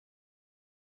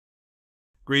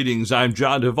Greetings, I'm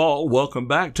John Duvall. Welcome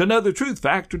back to another Truth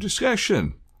Factor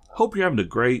discussion. Hope you're having a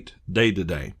great day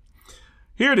today.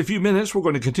 Here in a few minutes, we're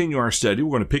going to continue our study. We're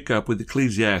going to pick up with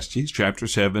Ecclesiastes chapter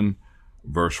 7,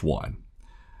 verse 1.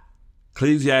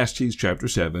 Ecclesiastes chapter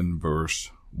 7, verse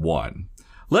 1.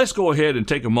 Let's go ahead and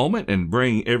take a moment and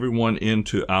bring everyone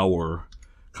into our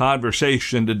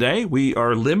conversation today. We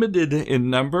are limited in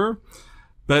number,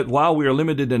 but while we are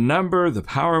limited in number, the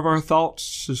power of our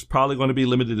thoughts is probably going to be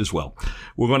limited as well.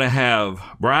 We're going to have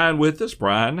Brian with us,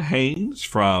 Brian Haynes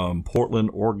from Portland,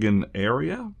 Oregon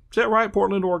area. Is that right,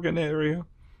 Portland, Oregon area?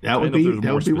 That would be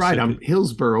right. I'm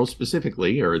Hillsboro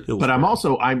specifically, Hillsboro. But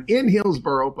I'm in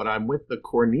Hillsboro, but I'm with the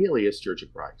Cornelius Church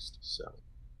of Christ. So,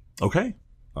 okay,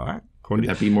 all right. Would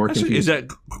that be more confusing? Is that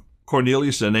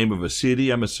Cornelius the name of a city?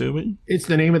 I'm assuming it's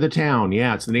the name of the town.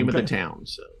 Yeah, it's the name of the town.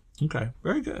 So, okay,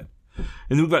 very good. And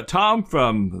then we've got Tom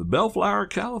from the Bellflower,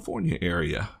 California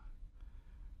area.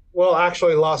 Well,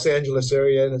 actually, Los Angeles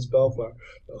area, and it's Bellflower.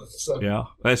 So. Yeah,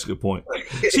 that's a good point.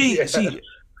 See,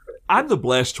 I'm the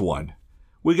blessed one.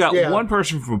 We got one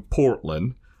person from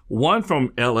Portland, one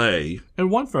from L.A.,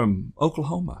 and one from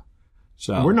Oklahoma.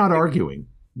 So we're not arguing.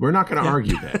 We're not going to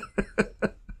argue that.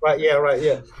 Right.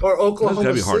 Or Oklahoma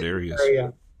City hard areas.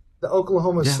 Area. The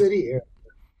Oklahoma City area.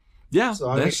 Yeah,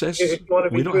 so,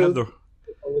 we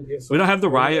don't have the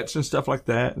riots and stuff like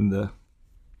that.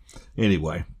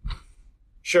 Anyway.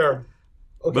 Sure.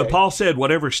 Okay. But Paul said,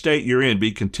 whatever state you're in,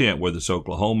 be content, whether it's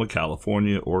Oklahoma,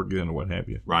 California, Oregon, or what have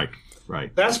you. Right.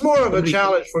 That's more of a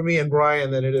challenge for me and Brian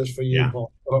than it is for you,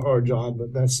 Paul, or John,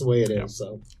 but that's the way it is.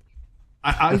 So,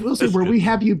 I will say where we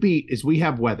have you beat is we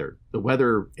have weather. The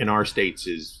weather in our states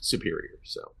is superior.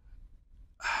 So,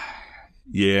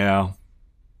 yeah,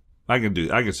 I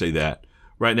can say that.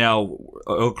 Right now,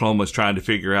 Oklahoma's trying to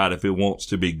figure out if it wants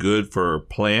to be good for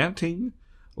planting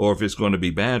or if it's going to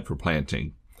be bad for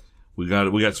planting. We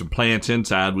got some plants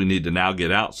inside. We need to now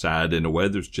get outside, and the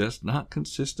weather's just not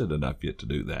consistent enough yet to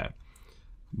do that.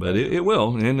 But it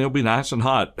will, and it'll be nice and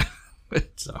hot.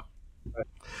 So,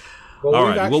 well, all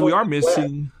right. Well, we are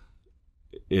missing.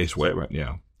 It's wet right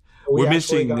now. We're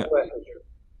missing.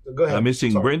 Go ahead.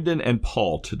 Missing Brendan and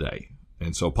Paul today.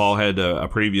 And so Paul had a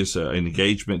previous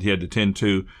engagement he had to attend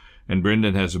to, and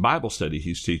Brendan has a Bible study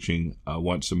he's teaching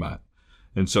once a month.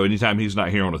 And so anytime he's not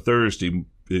here on a Thursday,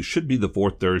 it should be the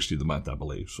fourth Thursday of the month, I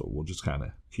believe. So we'll just kind of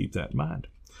keep that in mind.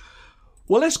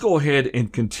 Well, let's go ahead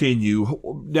and continue.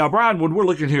 Now, Brian, when we're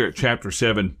looking here at chapter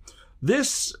 7,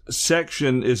 this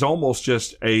section is almost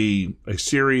just a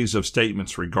series of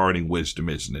statements regarding wisdom,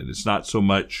 isn't it? It's not so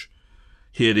much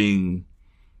hitting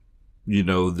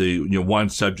one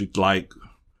subject like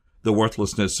the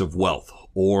worthlessness of wealth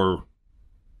or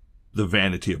the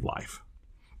vanity of life.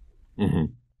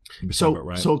 Mm-hmm.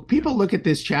 So people look at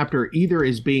this chapter either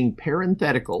as being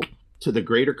parenthetical to the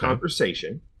greater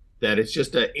conversation, that it's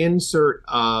just an insert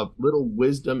of little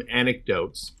wisdom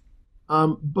anecdotes.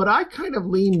 But I kind of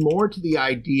lean more to the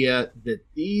idea that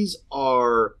these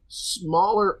are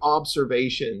smaller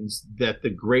observations that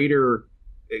the greater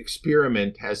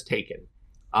experiment has taken.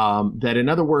 That in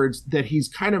other words, that he's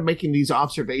kind of making these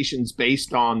observations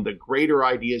based on the greater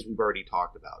ideas we've already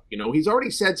talked about. He's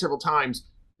already said several times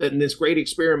that in this great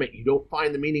experiment, you don't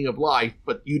find the meaning of life,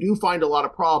 but you do find a lot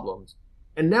of problems.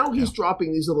 And now he's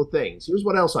dropping these little things. Here's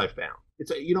what else I found.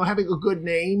 It's, having a good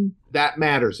name, that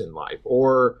matters in life.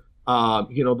 Or,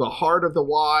 the heart of the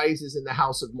wise is in the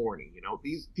house of mourning.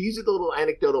 These are the little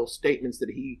anecdotal statements that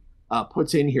he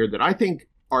puts in here that I think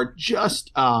are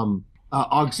just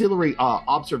auxiliary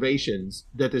observations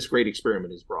that this great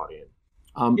experiment has brought in.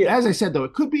 As I said, though,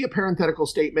 it could be a parenthetical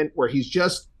statement where he's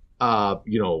just,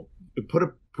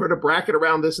 put a bracket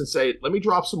around this and say, let me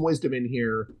drop some wisdom in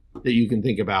here that you can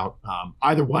think about.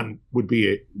 Either one would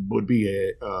be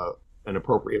an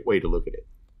appropriate way to look at it.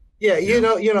 Yeah,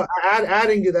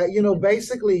 adding to that,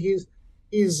 basically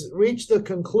he's reached the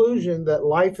conclusion that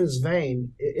life is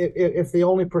vain. If the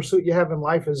only pursuit you have in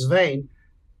life is vain,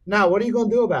 now what are you going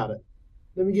to do about it?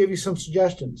 Let me give you some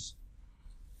suggestions.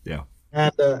 Yeah.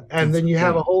 And then you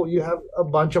have a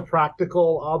bunch of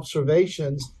practical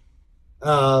observations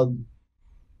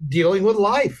dealing with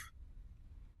life.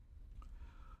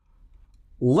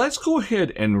 Let's go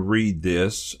ahead and read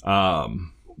this. But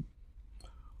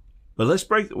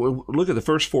look at the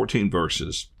first 14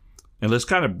 verses, and let's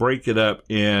kind of break it up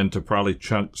into probably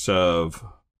chunks of,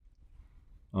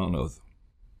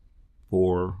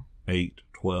 4, 8,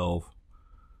 12.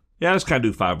 Yeah, let's kind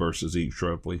of do 5 verses each,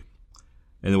 roughly.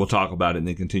 And then we'll talk about it and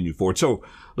then continue forward. So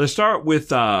let's start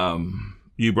with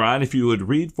you, Brian, if you would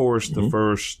read for us the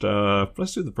first,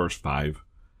 let's do the first five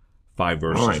 5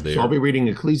 verses All right, there. so I'll be reading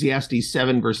Ecclesiastes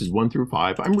 7, verses 1 through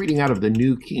 5. I'm reading out of the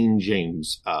New King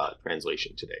James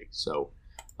translation today. So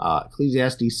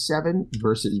Ecclesiastes 7,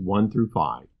 verses 1 through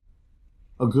 5.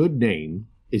 A good name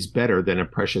is better than a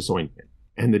precious ointment,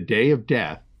 and the day of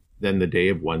death than the day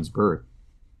of one's birth.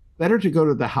 Better to go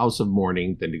to the house of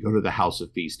mourning than to go to the house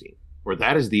of feasting, for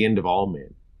that is the end of all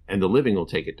men, and the living will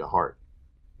take it to heart.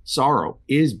 Sorrow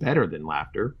is better than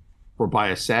laughter, for by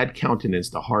a sad countenance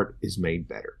the heart is made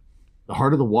better. The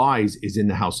heart of the wise is in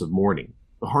the house of mourning.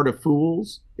 The heart of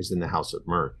fools is in the house of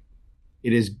mirth.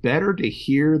 It is better to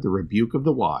hear the rebuke of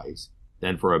the wise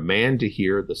than for a man to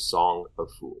hear the song of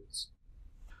fools.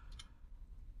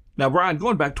 Now, Brian,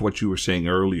 going back to what you were saying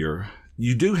earlier,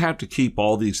 you do have to keep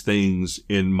all these things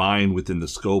in mind within the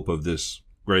scope of this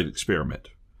great experiment.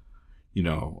 You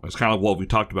know, it's kind of what we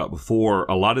talked about before.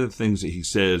 A lot of the things that he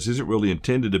says isn't really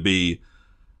intended to be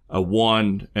a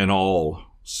one and all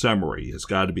summary. It's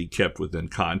got to be kept within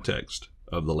context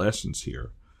of the lessons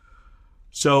here.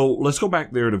 So let's go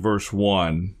back there to verse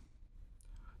 1.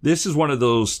 This is one of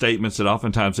those statements that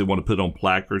oftentimes they want to put on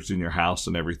placards in your house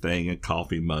and everything, and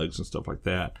coffee mugs and stuff like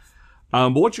that.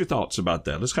 But what's your thoughts about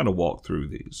that? Let's kind of walk through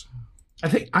these.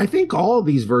 I think all of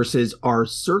these verses are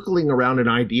circling around an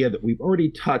idea that we've already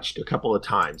touched a couple of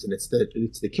times, and it's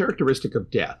the characteristic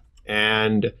of death.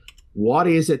 And what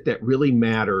is it that really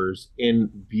matters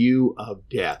in view of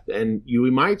death? And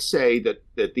we might say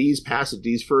that these passages,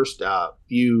 these first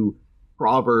few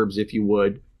proverbs, if you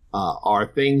would, are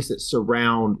things that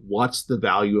surround what's the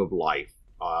value of life.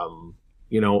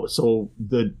 So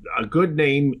a good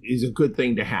name is a good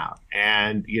thing to have,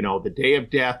 and the day of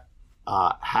death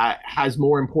has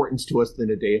more importance to us than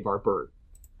the day of our birth.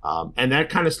 And that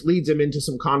kind of leads him into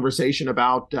some conversation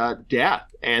about death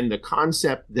and the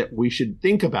concept that we should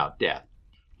think about death,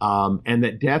 and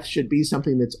that death should be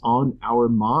something that's on our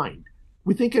mind.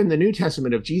 We think in the New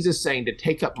Testament of Jesus saying to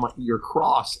take up your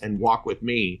cross and walk with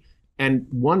me. And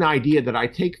one idea that I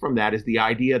take from that is the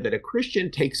idea that a Christian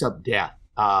takes up death.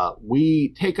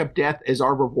 We take up death as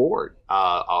our reward.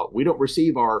 We don't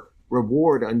receive our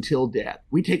reward until death.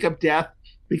 We take up death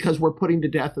because we're putting to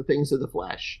death the things of the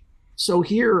flesh. So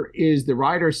here is the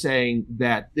writer saying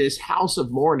that this house of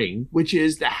mourning, which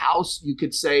is the house you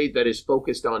could say that is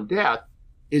focused on death,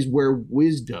 is where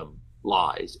wisdom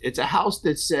lies. It's a house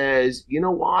that says, you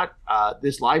know what,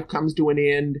 this life comes to an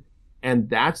end, and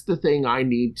that's the thing I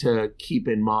need to keep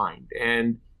in mind.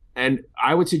 And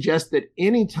I would suggest that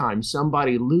anytime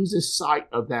somebody loses sight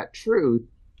of that truth,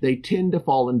 they tend to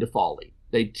fall into folly.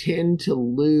 They tend to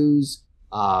lose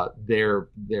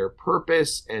their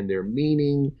purpose and their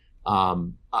meaning.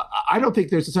 I don't think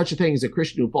there's such a thing as a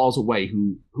Christian who falls away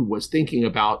who was thinking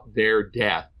about their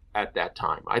death at that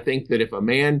time. I think that if a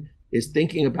man is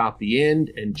thinking about the end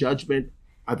and judgment,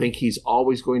 I think he's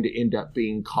always going to end up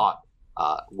being caught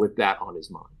with that on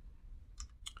his mind.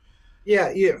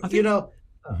 Yeah.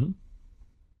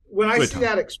 When I see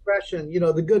that expression,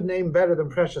 the good name better than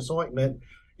precious ointment,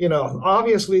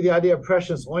 obviously the idea of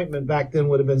precious ointment back then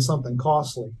would have been something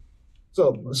costly.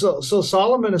 So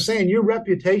Solomon is saying your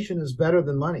reputation is better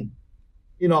than money.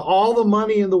 All the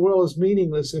money in the world is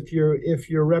meaningless if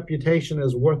your reputation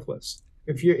is worthless.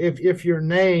 If your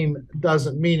name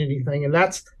doesn't mean anything, and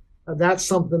that's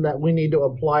something that we need to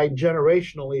apply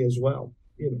generationally as well.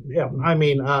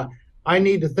 I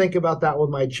need to think about that with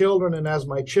my children, and as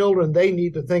my children, they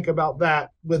need to think about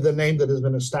that with the name that has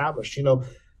been established.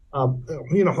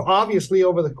 Obviously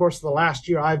over the course of the last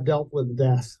year, I've dealt with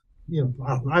death.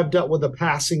 I've dealt with the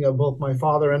passing of both my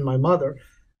father and my mother.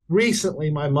 Recently,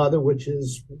 my mother, which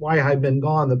is why I've been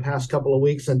gone the past couple of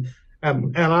weeks, and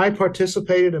I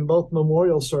participated in both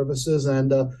memorial services,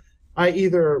 and I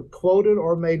either quoted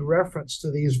or made reference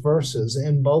to these verses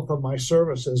in both of my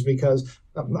services because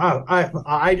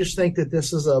I just think that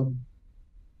this is a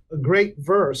great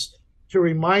verse to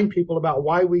remind people about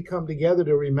why we come together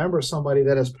to remember somebody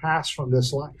that has passed from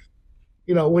this life.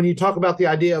 When you talk about the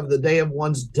idea of the day of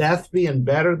one's death being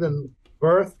better than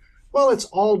birth, well, it's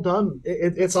all done.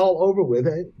 It's all over with.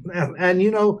 And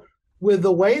with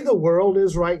the way the world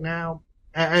is right now,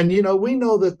 and we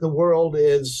know that the world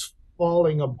is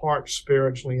falling apart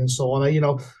spiritually and so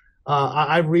on.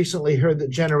 I've recently heard that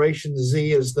Generation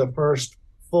Z is the first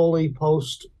fully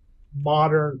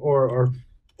post-modern or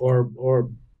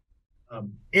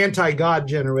anti-God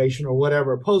generation or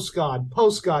whatever,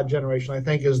 post-God generation, I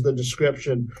think is the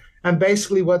description. And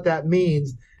basically what that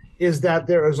means is that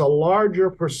there is a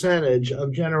larger percentage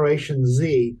of Generation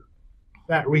Z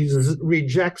that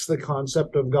rejects the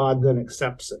concept of God than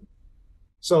accepts it.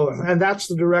 So, and that's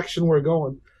the direction we're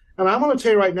going. And I'm going to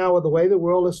tell you right now, with the way the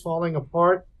world is falling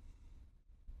apart,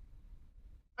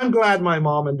 I'm glad my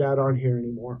mom and dad aren't here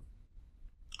anymore.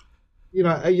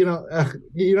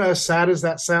 As sad as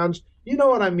that sounds, you know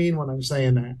what I mean when I'm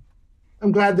saying that.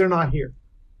 I'm glad they're not here.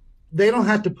 They don't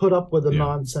have to put up with the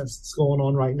nonsense that's going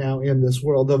on right now in this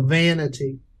world, the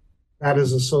vanity that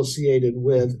is associated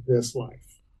with this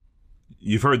life.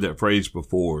 You've heard that phrase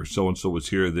before. So-and-so was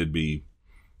here, they'd be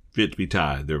fit to be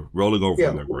tied. They're rolling over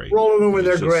in their grave. Rolling over in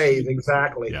their grave,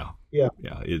 exactly. Yeah.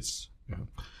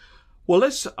 Well,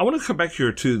 I want to come back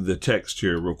here to the text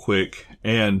here real quick,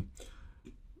 and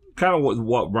kind of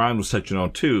what Brian was touching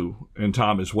on too, and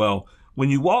Tom as well. When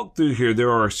you walk through here,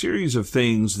 there are a series of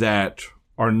things that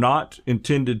are not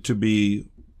intended to be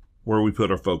where we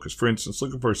put our focus. For instance,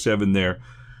 look at verse 7 there.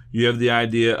 You have the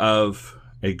idea of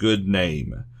a good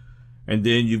name. And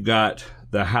then you've got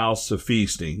the house of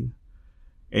feasting.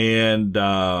 And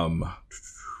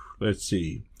let's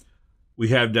see. We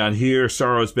have down here,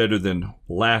 sorrow is better than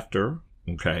laughter.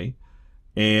 Okay.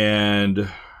 And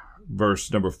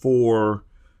verse number 4,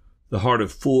 the heart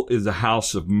of fool is a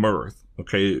house of mirth.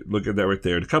 Okay, look at that right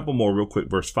there. And a couple more real quick.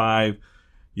 Verse 5,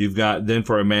 you've got then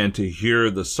for a man to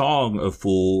hear the song of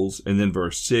fools. And then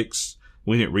verse 6,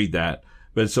 we didn't read that,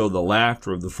 but so the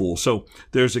laughter of the fool. So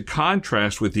there's a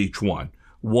contrast with each one.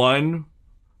 One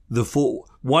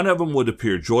of them would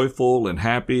appear joyful and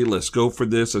happy. Let's go for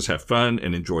this. Let's have fun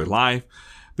and enjoy life.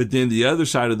 But then the other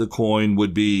side of the coin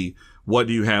would be, what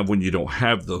do you have when you don't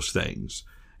have those things?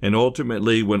 And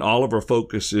ultimately, when all of our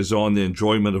focus is on the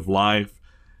enjoyment of life,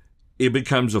 it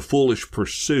becomes a foolish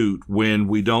pursuit when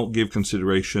we don't give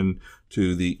consideration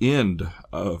to the end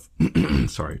of,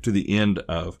 to the end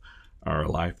of our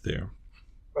life there.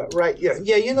 Right. Yeah.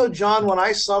 John, when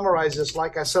I summarize this,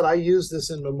 like I said, I use this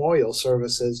in memorial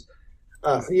services.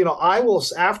 I will,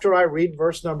 after I read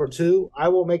verse number 2, I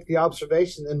will make the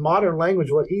observation in modern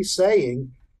language, what he's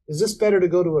saying is this better to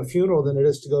go to a funeral than it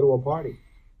is to go to a party.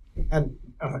 And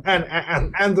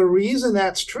the reason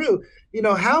that's true,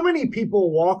 how many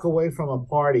people walk away from a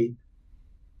party?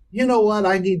 You know what?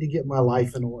 I need to get my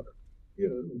life in order.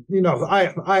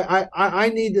 I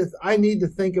need to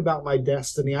think about my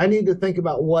destiny. I need to think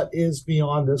about what is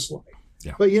beyond this life.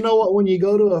 Yeah. But you know what? When you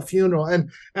go to a funeral,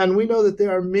 and we know that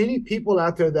there are many people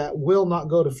out there that will not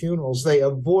go to funerals. They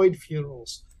avoid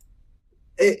funerals.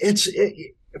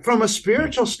 From a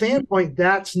spiritual standpoint,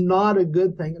 that's not a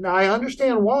good thing. Now, I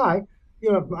understand why.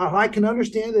 I can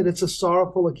understand that it's a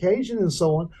sorrowful occasion and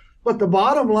so on. But the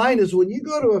bottom line is when you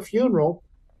go to a funeral,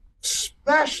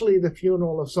 especially the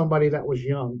funeral of somebody that was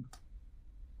young,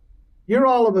 you're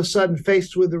all of a sudden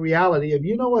faced with the reality of,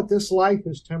 this life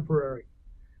is temporary.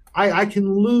 I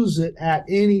can lose it at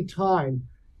any time.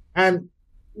 And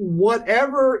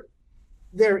whatever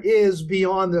there is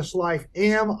beyond this life,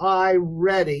 am I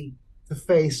ready to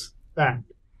face that?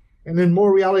 And in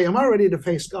more reality, am I ready to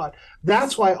face God?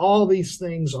 That's why all these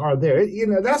things are there.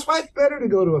 That's why it's better to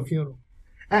go to a funeral.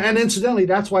 And incidentally,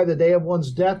 that's why the day of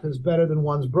one's death is better than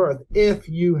one's birth if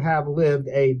you have lived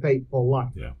a faithful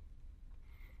life. Yeah.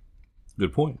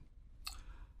 Good point.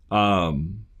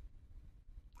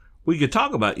 We could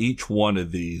talk about each one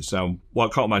of these.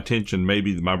 What caught my attention,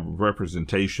 maybe my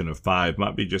representation of 5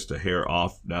 might be just a hair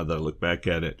off now that I look back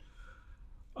at it.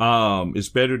 It's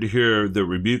better to hear the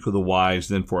rebuke of the wise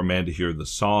than for a man to hear the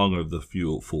song of the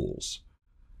fools.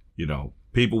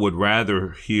 People would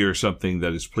rather hear something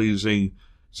that is pleasing,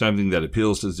 something that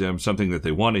appeals to them, something that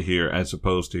they want to hear, as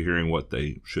opposed to hearing what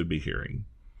they should be hearing.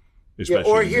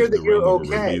 Especially or hear that you're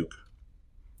okay. Rebuke.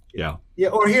 Yeah,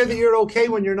 or hear that you're okay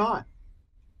when you're not.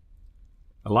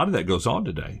 A lot of that goes on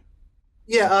today.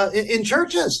 Yeah, in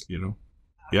churches.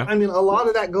 Yeah. I mean, a lot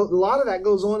of that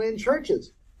goes on in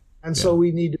churches, and so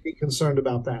we need to be concerned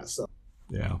about that. So.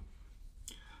 Yeah.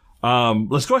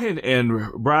 Let's go ahead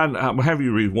and Brian, I'll have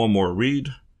you read one more. Read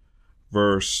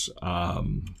verse.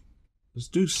 Let's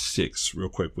do 6 real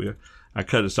quick. I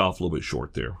cut us off a little bit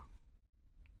short there.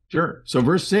 Sure. So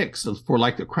verse 6, for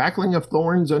like the crackling of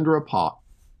thorns under a pot,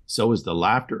 so is the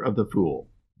laughter of the fool.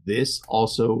 This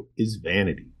also is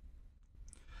vanity.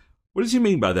 What does he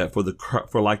mean by that?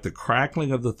 For like the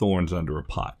crackling of the thorns under a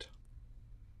pot.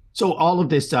 So all of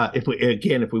this, if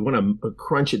we want to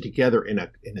crunch it together in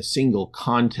a single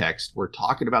context, we're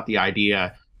talking about the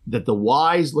idea that the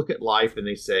wise look at life and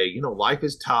they say, life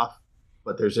is tough,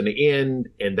 but there's an end,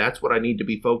 and that's what I need to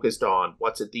be focused on.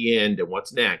 What's at the end and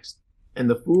what's next? And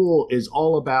the fool is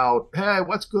all about, hey,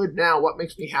 what's good now? What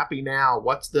makes me happy now?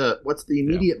 What's the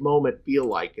immediate moment feel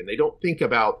like? And they don't think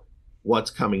about what's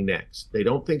coming next. They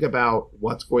don't think about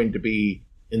what's going to be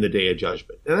in the day of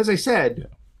judgment. And as I said,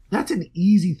 that's an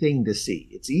easy thing to see.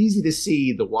 It's easy to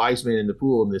see the wise man and the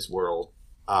fool in this world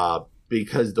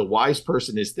because the wise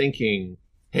person is thinking,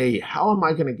 hey, how am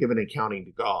I going to give an accounting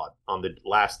to God on the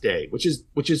last day? Which is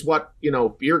what,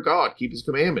 fear God, keep his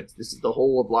commandments. This is the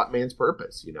whole of lot man's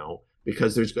purpose,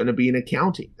 because there's going to be an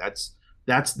accounting. That's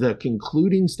the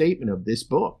concluding statement of this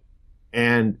book.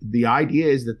 And the idea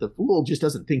is that the fool just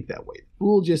doesn't think that way. The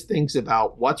fool just thinks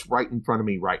about what's right in front of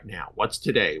me right now. What's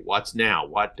today? What's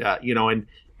now?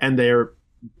 And they're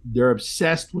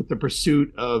obsessed with the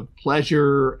pursuit of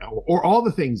pleasure or all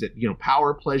the things that,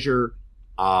 power, pleasure,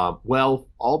 wealth,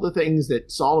 all the things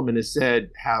that Solomon has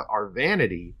said are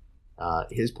vanity.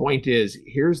 His point is,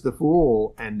 here's the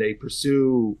fool, and they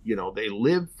pursue, they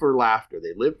live for laughter,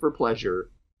 they live for pleasure,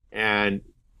 and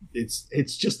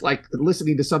it's just like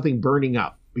listening to something burning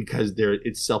up because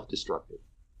it's self-destructive.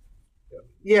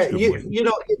 Yeah,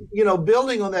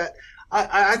 building on that,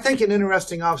 I think an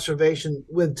interesting observation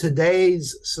with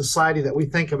today's society that we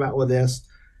think about with this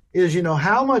is,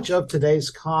 how much of today's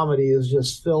comedy is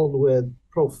just filled with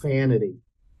profanity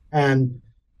and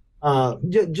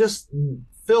just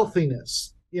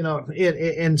filthiness,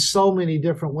 in so many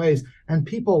different ways. And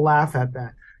people laugh at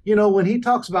that. When he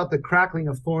talks about the crackling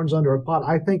of thorns under a pot,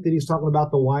 I think that he's talking about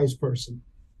the wise person.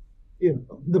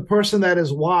 The person that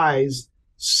is wise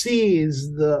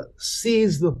sees the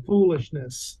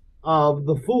foolishness of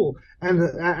the fool, and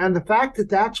the fact that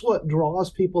that's what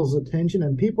draws people's attention,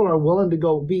 and people are willing to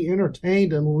go be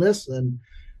entertained and listen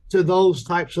to those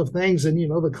types of things, and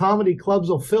the comedy clubs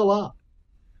will fill up,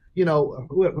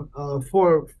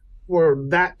 for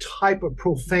that type of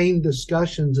profane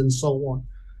discussions and so on.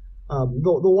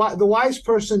 The wise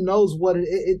person knows what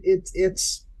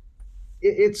it's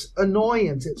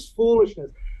annoyance, it's foolishness.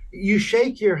 You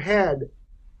shake your head.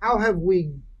 How have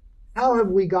we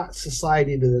got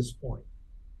society to this point?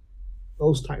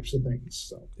 Those types of things.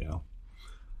 So yeah.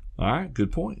 All right,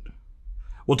 good point.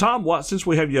 Well, Tom, since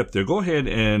we have you up there, go ahead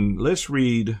and let's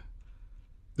read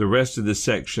the rest of this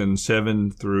section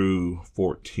 7 through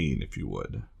 14, if you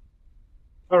would.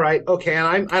 All right. Okay,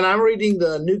 and I'm reading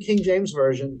the New King James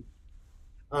Version.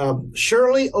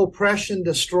 Surely oppression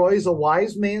destroys a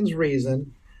wise man's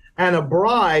reason, and a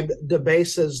bribe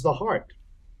debases the heart.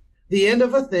 The end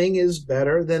of a thing is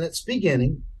better than its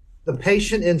beginning. The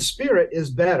patient in spirit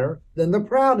is better than the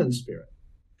proud in spirit.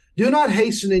 Do not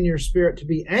hasten in your spirit to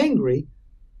be angry,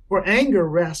 for anger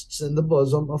rests in the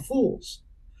bosom of fools.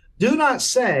 Do not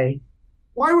say,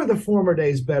 why were the former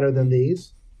days better than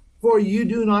these? For you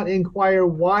do not inquire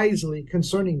wisely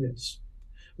concerning this.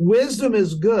 Wisdom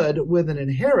is good with an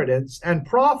inheritance and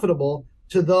profitable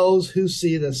to those who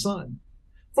see the sun.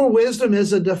 For wisdom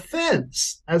is a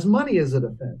defense, as money is a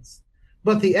defense.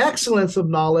 But the excellence of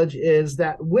knowledge is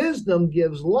that wisdom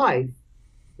gives life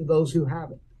to those who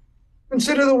have it.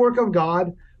 Consider the work of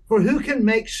God, for who can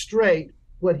make straight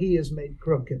what he has made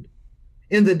crooked?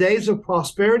 In the days of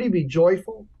prosperity be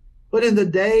joyful, but in the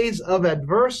days of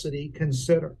adversity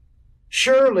consider.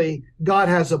 Surely God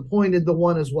has appointed the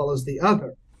one as well as the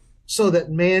other, so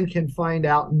that man can find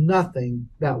out nothing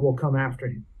that will come after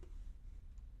him.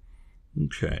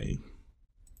 Okay.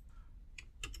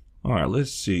 All right,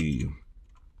 let's see.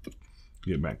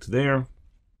 Get back to there.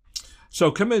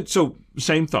 So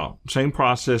same thought, same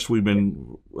process we've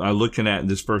been looking at in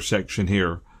this first section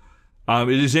here. It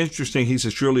is interesting. He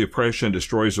says, surely oppression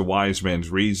destroys a wise man's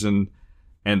reason,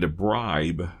 and a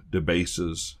bribe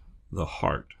debases the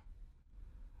heart.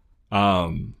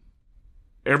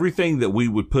 Everything that we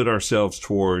would put ourselves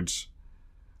towards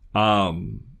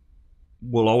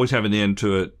will always have an end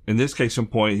to it. In this case in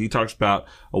point, he talks about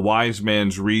a wise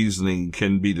man's reasoning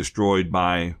can be destroyed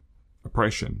by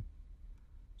oppression,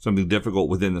 something difficult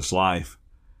within this life.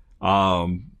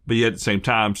 But yet at the same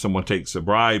time, someone takes a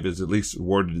bribe, as at least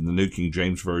worded in the New King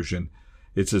James Version.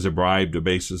 It says a bribe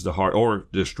debases the heart or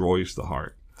destroys the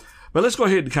heart. But let's go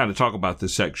ahead and kind of talk about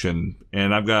this section.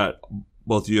 And I've got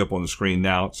both of you up on the screen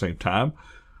now at the same time.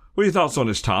 What are your thoughts on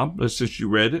this, Tom? Let's, since you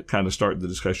read it, kind of start the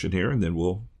discussion here, and then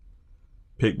we'll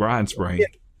pick Brian's brain.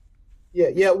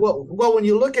 Yeah. Well, when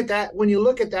you look at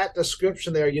that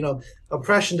description there,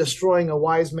 oppression destroying a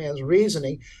wise man's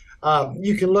reasoning,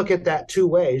 you can look at that two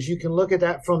ways. You can look at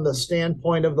that from the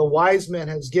standpoint of the wise man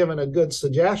has given a good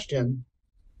suggestion,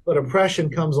 but oppression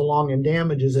comes along and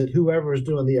damages it, whoever is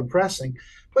doing the oppressing.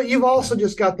 But you've also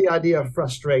just got the idea of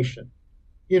frustration.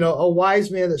 A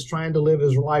wise man that's trying to live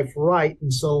his life right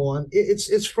and so on.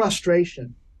 It's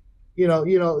frustration.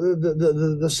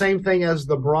 The same thing as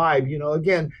the bribe.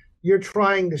 Again, you're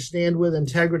trying to stand with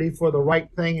integrity for the right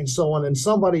thing and so on, and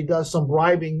somebody does some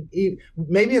bribing.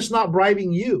 Maybe it's not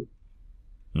bribing you,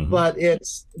 but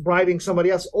it's bribing somebody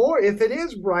else. Or if it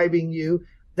is bribing you,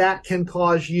 that can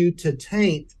cause you to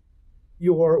taint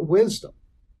your wisdom.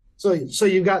 So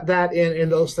you've got that in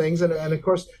those things, and of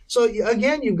course, so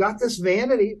again, you've got this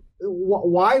vanity.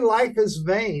 Why life is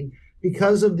vain?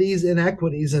 Because of these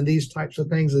inequities and these types of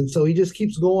things. And so he just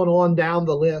keeps going on down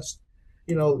the list.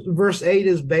 Verse 8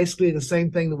 is basically the same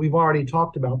thing that we've already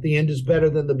talked about. The end is better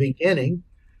than the beginning.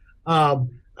 But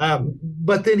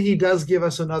then he does give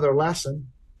us another lesson.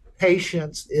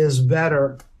 Patience is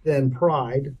better than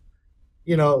pride.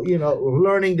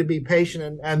 Learning to be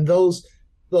patient and those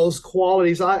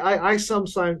qualities. I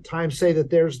sometimes say that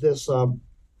there's this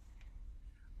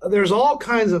there's all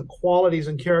kinds of qualities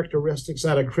and characteristics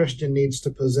that a Christian needs to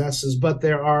possess, but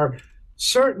there are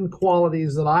certain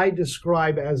qualities that I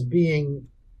describe as being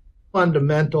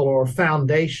fundamental or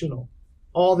foundational.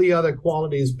 All the other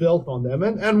qualities built on them.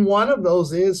 And one of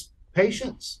those is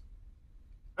patience.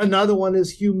 Another one is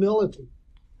humility.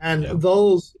 And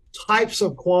those types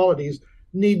of qualities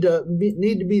need to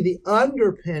be the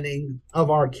underpinning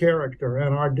of our character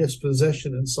and our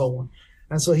disposition and so on.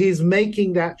 And so he's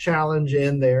making that challenge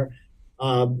in there.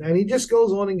 And he just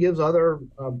goes on and gives other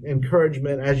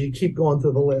encouragement as you keep going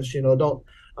through the list.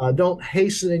 Don't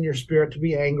hasten in your spirit to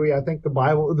be angry. I think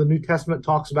the New Testament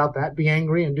talks about that. Be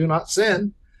angry and do not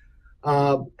sin.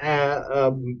 You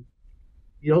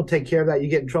don't take care of that, you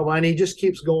get in trouble. And he just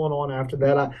keeps going on after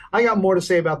that. I got more to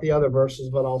say about the other verses,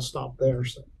 but I'll stop there.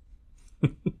 So. All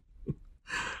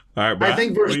right, Brian, I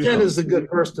think verse 10 is a good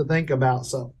verse to think about.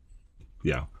 So,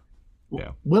 yeah.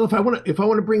 Well, if I want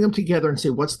to bring them together and say,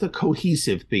 what's the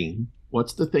cohesive theme?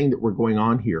 What's the thing that we're going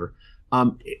on here?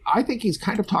 I think he's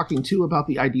kind of talking too about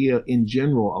the idea in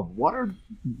general of what are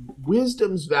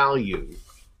wisdom's value,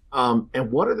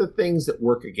 and what are the things that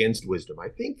work against wisdom. I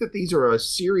think that these are a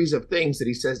series of things that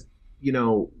he says,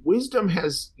 wisdom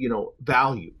has,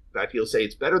 value. In fact, he'll say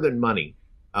it's better than money.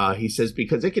 He says,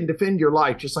 because it can defend your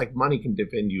life just like money can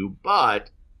defend you,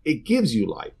 but it gives you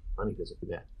life. Money doesn't do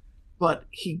that. But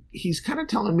he's kind of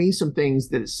telling me some things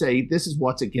that say this is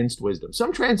what's against wisdom.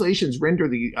 Some translations render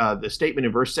the statement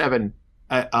in verse 7,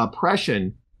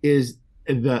 oppression is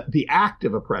the act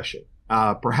of oppression,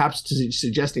 perhaps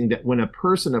suggesting that when a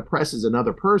person oppresses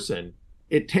another person,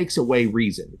 it takes away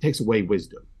reason, it takes away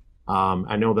wisdom.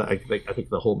 I know that I think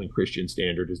the Holman Christian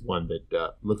Standard is one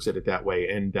that looks at it that way,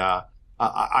 and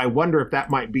I wonder if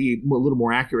that might be a little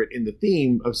more accurate in the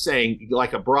theme of saying,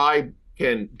 like, a bribe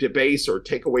can debase or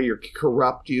take away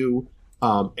corrupt you,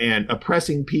 and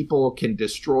oppressing people can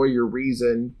destroy your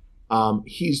reason.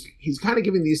 He's kind of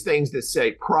giving these things that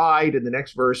say pride in the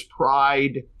next verse.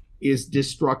 Pride is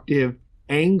destructive.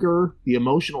 Anger, the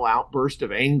emotional outburst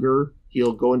of anger.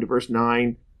 He'll go into verse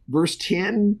 9. Verse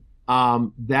 10,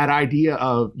 that idea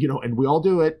of, and we all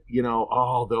do it,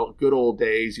 the good old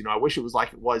days, I wish it was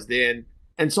like it was then.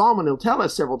 And Solomon will tell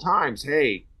us several times,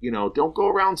 hey, don't go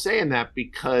around saying that,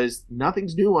 because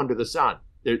nothing's new under the sun.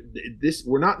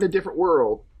 We're not in a different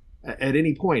world at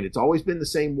any point. It's always been the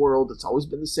same world. It's always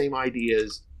been the same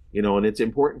ideas, and it's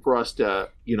important for us to,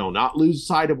 not lose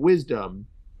sight of wisdom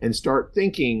and start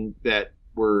thinking that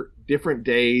we're different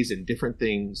days and different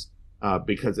things,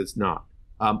 because it's not.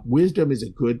 Wisdom is a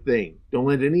good thing. Don't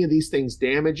let any of these things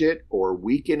damage it or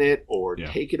weaken it or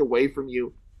take it away from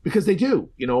you, because they do.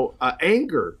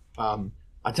 Anger.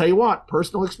 I tell you what,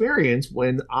 personal experience,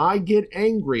 when I get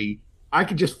angry, I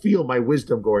can just feel my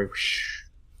wisdom going,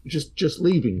 just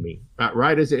leaving me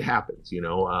right as it happens.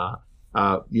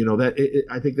 I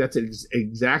think that's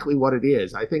exactly what it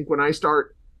is. I think when I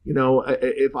start,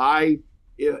 if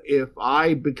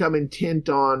I become intent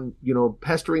on,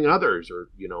 pestering others or,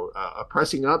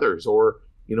 oppressing others or,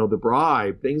 the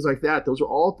bribe, things like that, those are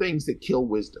all things that kill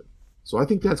wisdom. So I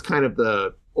think that's kind of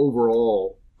the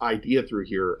overall idea through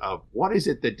here of what is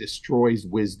it that destroys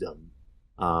wisdom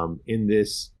in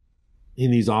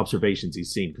these observations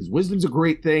he's seen. Because wisdom's a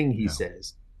great thing, he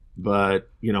says, but,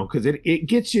 because it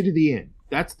gets you to the end.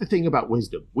 That's the thing about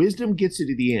wisdom. Wisdom gets you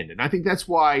to the end. And I think that's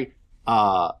why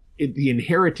the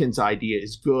inheritance idea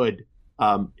is good,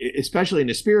 especially in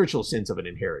the spiritual sense of an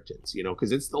inheritance,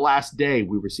 because it's the last day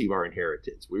we receive our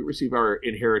inheritance. We receive our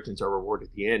inheritance, our reward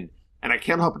at the end. And I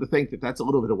can't help but to think that that's a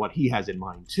little bit of what he has in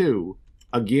mind, too,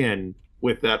 again,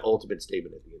 with that ultimate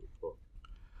statement at the end of the book.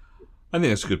 I think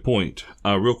that's a good point.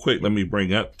 Real quick, let me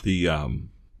bring up the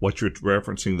what you're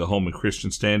referencing, the Holman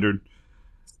Christian Standard.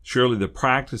 Surely the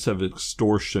practice of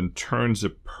extortion turns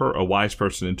a wise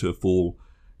person into a fool,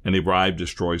 and a bribe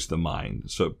destroys the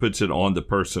mind. So it puts it on the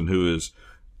person who is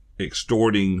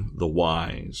extorting the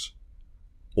wise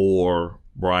or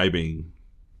bribing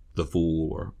the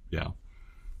fool, or right.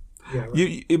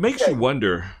 It makes you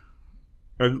wonder.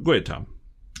 Go ahead, Tom.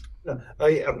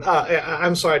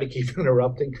 I'm sorry to keep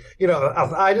interrupting.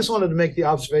 I just wanted to make the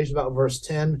observation about verse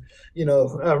 10,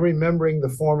 remembering the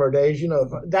former days.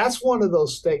 That's one of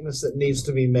those statements that needs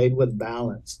to be made with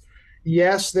balance.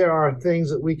 Yes, there are things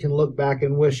that we can look back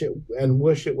and wish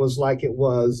it was like it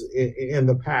was in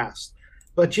the past.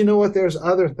 But you know what? There's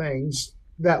other things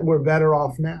that we're better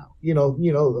off now.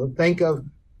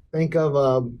 Think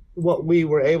of what we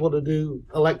were able to do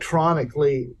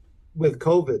electronically with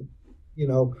COVID,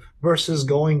 versus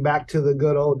going back to the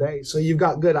good old days. So you've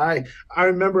got good. I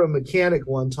remember a mechanic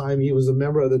one time. He was a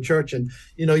member of the church, and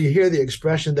you hear the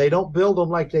expression, "They don't build them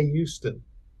like they used to."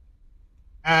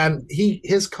 And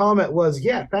his comment was,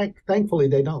 "Yeah, thankfully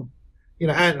they don't."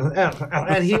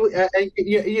 And he you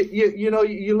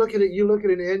look at it. You look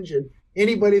at an engine.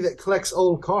 Anybody that collects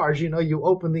old cars, you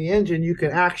open the engine, you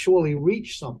can actually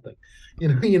reach something.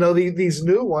 These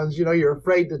new ones, you're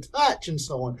afraid to touch and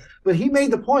so on. But he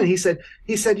made the point. He said,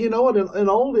 an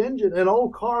old engine, an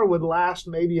old car would last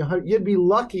maybe 100. You'd be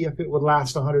lucky if it would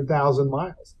last 100,000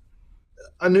 miles.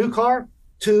 A new car,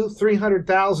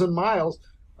 300,000 miles,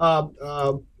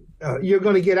 you're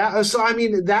going to get out. So I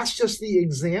mean, that's just the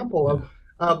example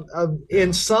of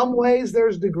in some ways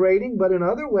there's degrading, but in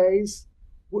other ways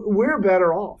we're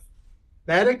better off.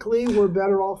 Medically, we're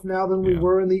better off now than we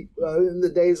were in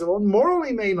the days of old.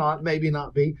 Morally, maybe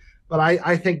not be, but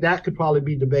I think that could probably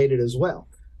be debated as well.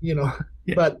 Yeah.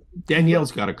 But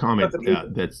Danielle's got a comment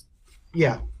that's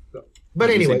But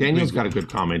anyway, Danielle's got a good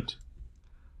comment.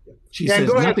 She says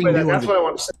nothing new. That's what I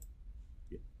want to say.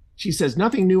 She says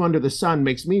nothing new under the sun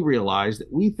makes me realize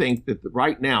that we think that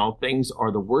right now things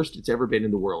are the worst it's ever been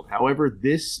in the world. However,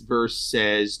 this verse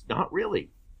says not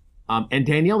really. And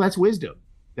Danielle, that's wisdom.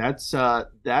 That's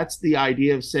the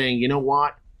idea of saying, you know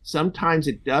what? Sometimes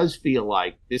it does feel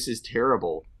like this is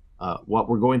terrible. What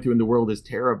we're going through in the world is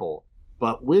terrible.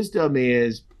 But wisdom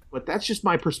is, but that's just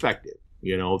my perspective.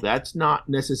 That's not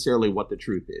necessarily what the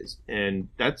truth is. And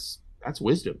that's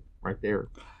wisdom right there.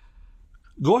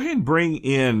 Go ahead and bring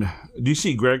in, do you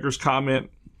see Gregor's comment?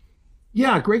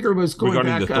 Yeah, Gregor was going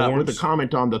regarding back with a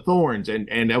comment on the thorns.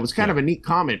 And that was kind of a neat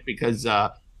comment because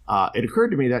it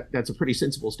occurred to me that that's a pretty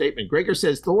sensible statement. Gregor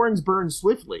says, thorns burn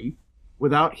swiftly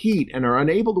without heat and are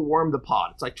unable to warm the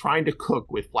pot. It's like trying to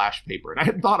cook with flash paper. And I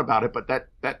hadn't thought about it, but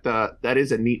that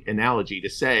is a neat analogy to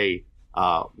say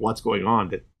what's going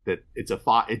on, that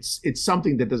it's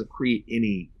something that doesn't create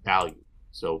any value.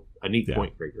 So a neat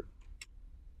point, Gregor.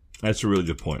 That's a really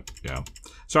good point. Yeah.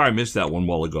 Sorry, I missed that one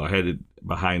while ago. I had it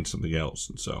behind something else.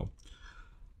 And so,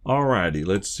 all righty,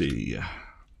 let's see.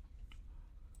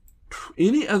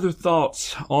 Any other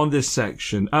thoughts on this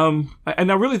section? And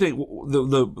I really think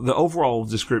the overall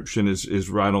description is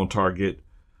right on target.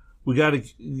 We got to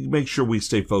make sure we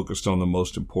stay focused on the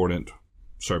most important,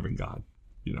 serving God.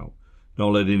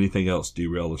 Don't let anything else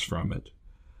derail us from it.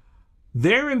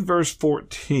 There in verse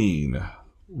 14,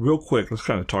 real quick, let's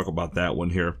kind of talk about that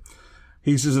one here.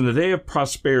 He says, in the day of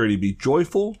prosperity, be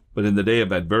joyful, but in the day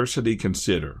of adversity,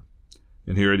 consider.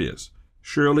 And here it is.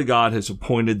 Surely God has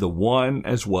appointed the one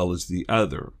as well as the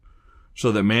other,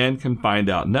 so that man can find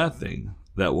out nothing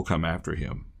that will come after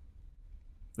him.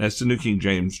 That's the New King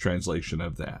James translation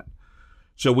of that.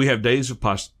 So we have days of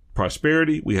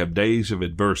prosperity, we have days of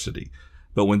adversity.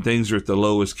 But when things are at the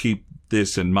lowest, keep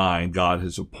this in mind. God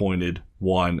has appointed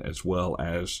one as well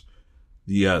as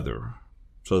the other,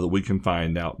 so that we can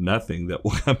find out nothing that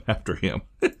will come after him.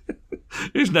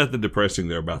 There's nothing depressing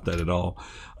there about that at all.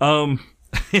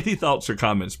 Any thoughts or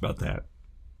comments about that?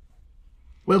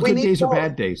 Well, good days or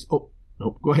bad days. Oh,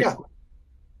 no, go ahead. Yeah.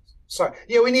 Sorry.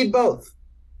 Yeah, we need both.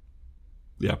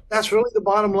 Yeah. That's really the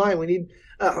bottom line.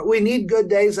 We need good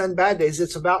days and bad days.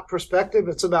 It's about perspective.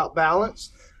 It's about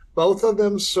balance. Both of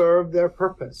them serve their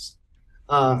purpose.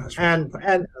 And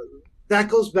that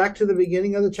goes back to the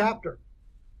beginning of the chapter.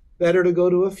 Better to go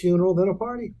to a funeral than a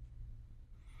party.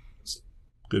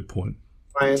 Good point.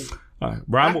 Brian. All right.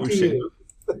 Brian, what were you saying?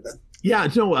 Yeah,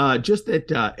 no, just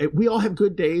that we all have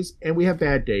good days and we have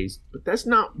bad days, but that's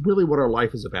not really what our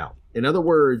life is about. In other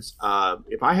words,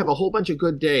 if I have a whole bunch of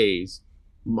good days,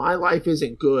 my life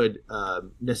isn't good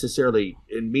necessarily.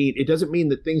 It doesn't mean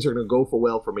that things are going to go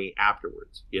well for me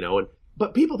afterwards,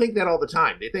 But people think that all the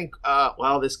time. They think,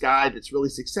 well, this guy that's really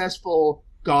successful,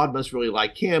 God must really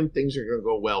like him. Things are going to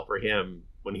go well for him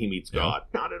when he meets God.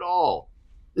 Not at all.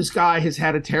 This guy has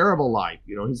had a terrible life.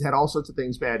 He's had all sorts of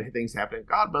bad things happening.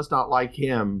 God must not like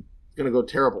him. It's going to go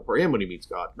terrible for him when he meets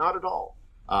God. Not at all.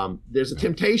 There's a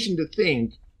temptation to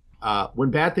think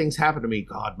when bad things happen to me,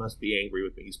 God must be angry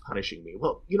with me. He's punishing me.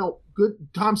 Well,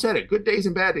 Tom said it. Good days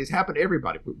and bad days happen to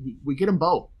everybody. We get them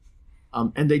both.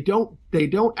 And they don't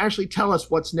actually tell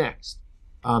us what's next.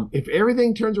 If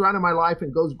everything turns around in my life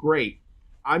and goes great,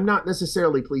 I'm not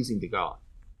necessarily pleasing to God.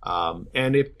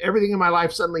 And if everything in my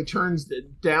life suddenly turns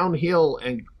downhill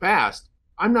and fast,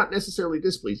 I'm not necessarily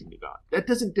displeasing to God. That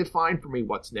doesn't define for me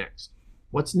what's next.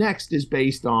 What's next is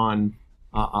based on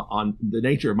the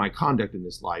nature of my conduct in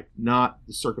this life, not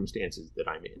the circumstances that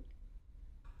I'm in.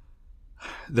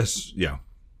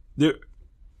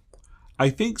 I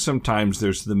think sometimes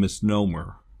there's the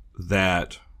misnomer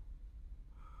that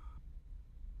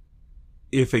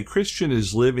if a Christian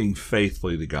is living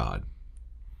faithfully to God,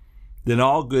 then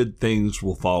all good things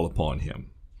will fall upon him.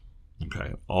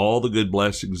 Okay, all the good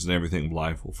blessings and everything of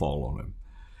life will fall on him.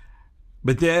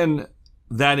 But then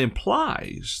that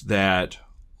implies that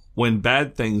when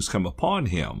bad things come upon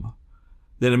him,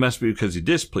 then it must be because he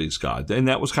displeased God. And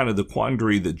that was kind of the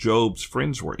quandary that Job's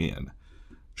friends were in.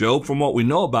 Job, from what we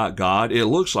know about God, it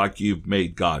looks like you've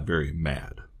made God very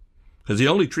mad, because he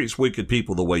only treats wicked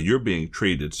people the way you're being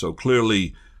treated. So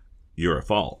clearly you're at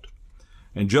fault.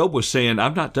 And Job was saying,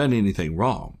 I've not done anything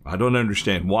wrong. I don't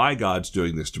understand why God's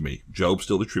doing this to me. Job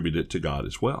still attributed it to God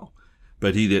as well,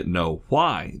 but he didn't know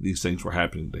why these things were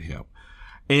happening to him.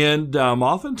 And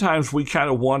oftentimes we kind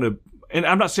of want to, and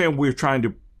I'm not saying we're trying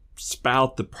to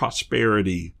spout the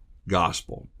prosperity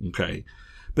gospel, okay?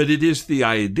 But it is the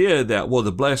idea that, well,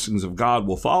 the blessings of God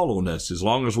will fall on us as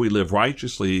long as we live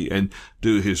righteously and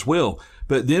do his will.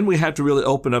 But then we have to really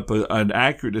open up an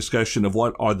accurate discussion of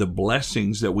what are the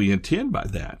blessings that we intend by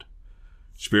that.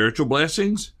 Spiritual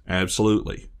blessings?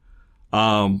 Absolutely.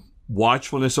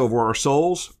 Watchfulness over our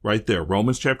souls? Right there.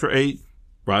 Romans chapter 8,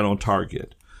 right on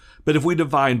target. But if we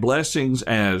define blessings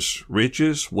as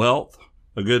riches, wealth,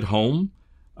 a good home,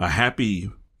 a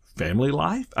happy family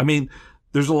life, I mean,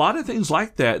 there's a lot of things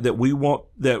like that that we want,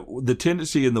 that the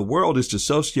tendency in the world is to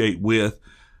associate with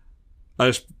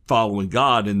us following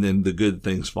God, and then the good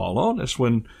things fall on us,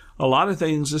 when a lot of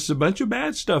things, it's a bunch of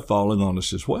bad stuff falling on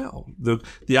us as well.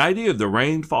 The idea of the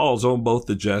rain falls on both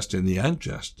the just and the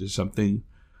unjust is something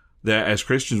that as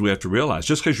Christians we have to realize.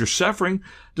 Just because you're suffering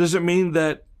doesn't mean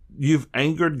that you've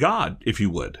angered God, if you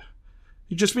would.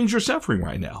 It just means you're suffering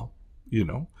right now, you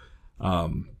know.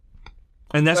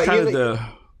 And that's kind of the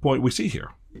point we see here.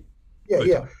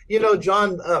 Yeah. You know,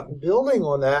 John, building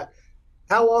on that,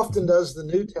 how often does the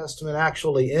New Testament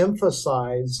actually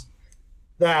emphasize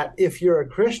that if you're a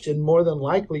Christian, more than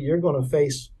likely you're going to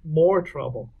face more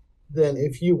trouble than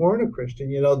if you weren't a Christian?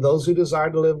 You know, those who desire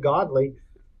to live godly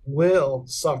will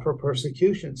suffer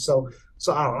persecution. So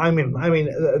I mean,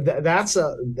 that's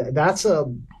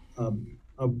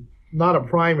not a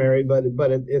primary, but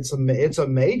it's a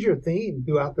major theme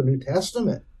throughout the New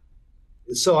Testament.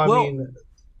 So I mean,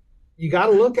 you got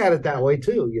to look at it that way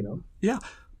too, you know. Yeah.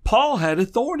 Paul had a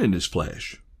thorn in his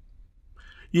flesh.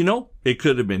 You know, it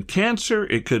could have been cancer.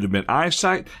 It could have been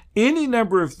eyesight. Any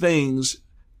number of things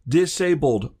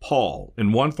disabled Paul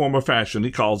in one form or fashion.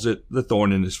 He calls it the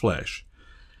thorn in his flesh.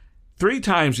 3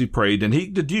 times he prayed, and he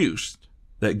deduced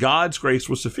that God's grace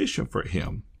was sufficient for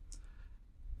him.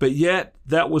 But yet,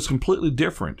 that was completely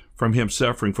different from him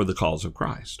suffering for the cause of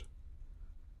Christ.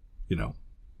 You know,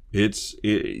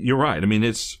 you're right. I mean,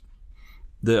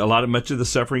 much of the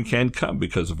suffering can come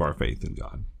because of our faith in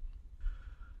God.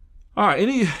 All right.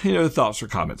 Any other thoughts or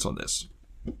comments on this?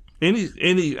 Let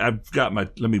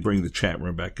me bring the chat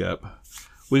room back up.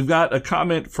 We've got a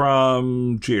comment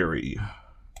from Jerry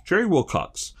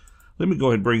Wilcox. Let me go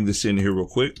ahead and bring this in here real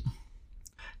quick.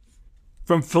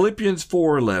 From Philippians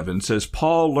 4:11 says,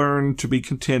 Paul learned to be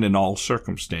content in all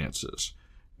circumstances.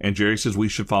 And Jerry says we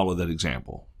should follow that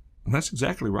example. And that's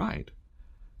exactly right.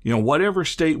 You know, whatever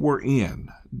state we're in,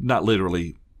 not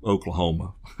literally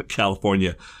Oklahoma,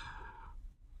 California,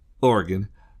 Oregon,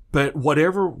 but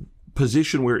whatever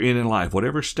position we're in life,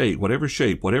 whatever state, whatever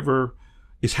shape, whatever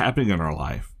is happening in our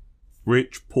life,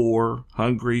 rich, poor,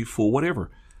 hungry, full,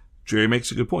 whatever, Jerry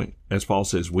makes a good point. As Paul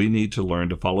says, we need to learn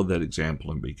to follow that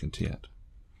example and be content.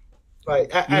 Right.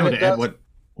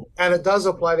 And it does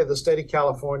apply to the state of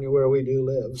California where we do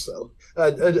live. So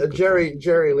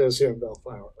Jerry lives here in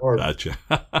Bellflower. Gotcha.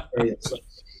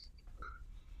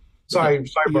 Sorry,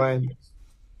 Brian.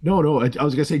 No. I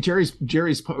was going to say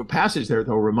Jerry's passage there,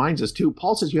 though, reminds us, too.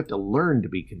 Paul says you have to learn to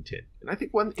be content. And I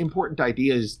think one important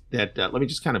idea is that, let me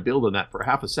just kind of build on that for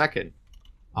half a second.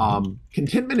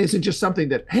 Contentment isn't just something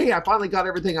that, hey, I finally got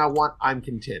everything I want, I'm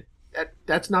content.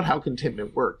 That's not how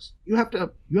contentment works. You have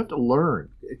to learn.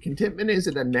 Contentment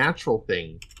isn't a natural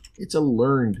thing. It's a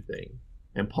learned thing.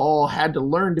 And Paul had to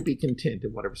learn to be content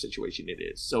in whatever situation it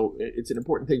is. So it's an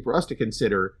important thing for us to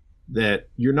consider that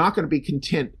you're not going to be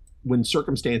content when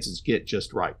circumstances get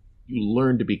just right. You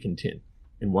learn to be content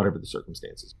in whatever the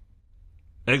circumstances.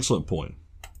 Excellent point.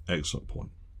 Excellent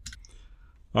point.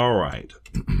 All right.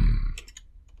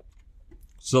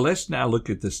 So let's now look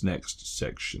at this next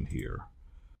section here.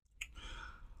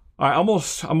 All right, I'm going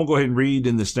to go ahead and read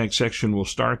in this next section. We'll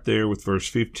start there with verse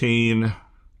 15.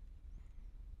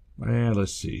 And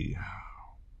let's see.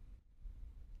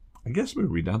 I guess we'll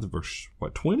read down to verse,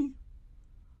 20?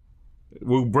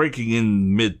 We're breaking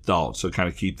in mid-thought, so kind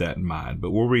of keep that in mind.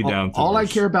 But we'll read down to all I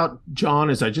care about, John,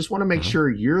 is I just want to make sure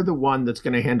you're the one that's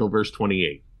going to handle verse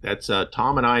 28. That's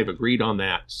Tom and I have agreed on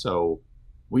that. So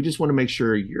we just want to make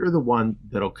sure you're the one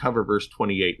that'll cover verse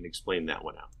 28 and explain that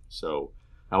one out. So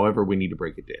however we need to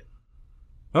break it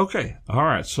down. Okay. All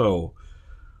right. So,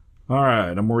 all right.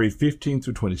 I'm going to read 15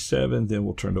 through 27. Then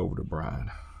we'll turn it over to Brian.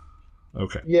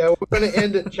 Okay. Yeah, we're going to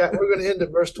end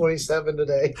at verse 27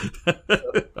 today.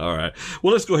 All right.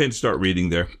 Well, let's go ahead and start reading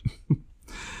there.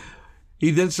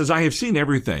 He then says, I have seen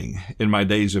everything in my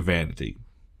days of vanity.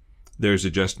 There's a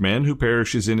just man who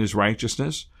perishes in his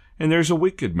righteousness, and there's a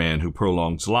wicked man who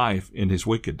prolongs life in his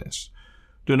wickedness.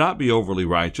 Do not be overly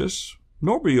righteous,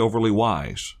 nor be overly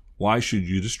wise. Why should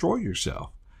you destroy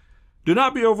yourself? Do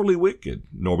not be overly wicked,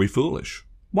 nor be foolish.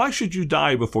 Why should you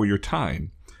die before your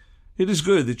time? It is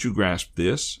good that you grasp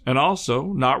this, and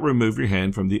also not remove your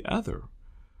hand from the other.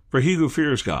 For he who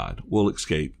fears God will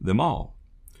escape them all.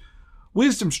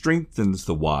 Wisdom strengthens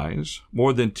the wise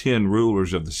more than 10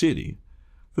 rulers of the city.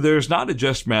 For there is not a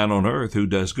just man on earth who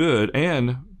does good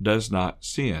and does not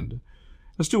sin.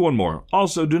 Let's do one more.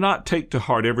 Also, do not take to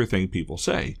heart everything people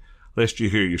say, lest you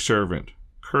hear your servant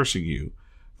cursing you.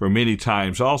 For many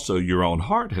times also your own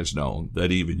heart has known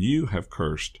that even you have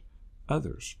cursed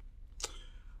others.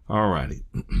 All righty.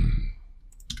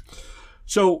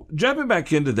 So jumping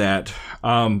back into that,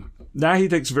 now he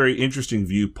takes a very interesting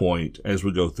viewpoint as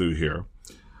we go through here.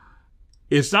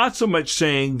 It's not so much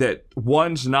saying that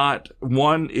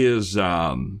one is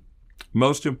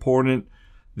most important,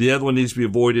 the other one needs to be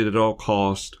avoided at all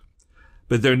cost,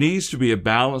 but there needs to be a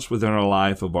balance within our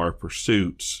life of our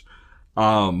pursuits.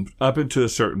 Up until a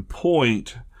certain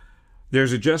point,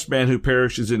 there's a just man who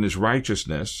perishes in his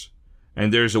righteousness,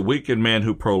 and there's a wicked man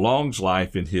who prolongs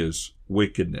life in his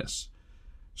wickedness.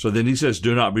 So then he says,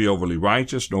 do not be overly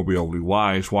righteous, nor be overly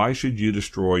wise. Why should you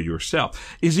destroy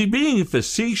yourself? Is he being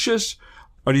facetious,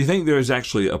 or do you think there is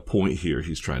actually a point here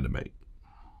he's trying to make?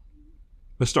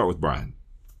 Let's start with Brian.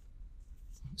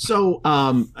 So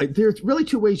there's really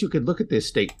two ways you could look at this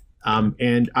statement.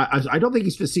 And I don't think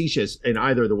he's facetious in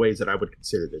either of the ways that I would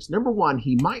consider this. Number one,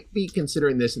 he might be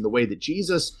considering this in the way that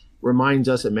Jesus reminds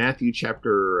us in Matthew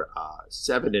chapter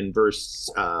 7 and verse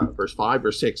 5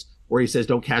 or 6, where he says,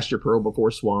 don't cast your pearl before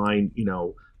swine. You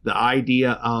know, the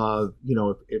idea of, you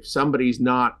know, if somebody's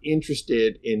not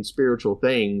interested in spiritual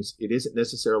things, it isn't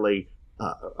necessarily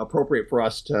appropriate for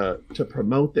us to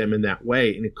promote them in that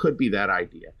way. And it could be that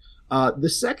idea. The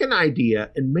second idea,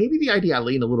 and maybe the idea I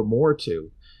lean a little more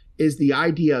to, is the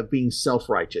idea of being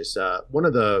self-righteous. One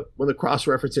of the cross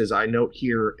references I note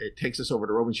here, it takes us over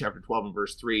to Romans chapter 12 and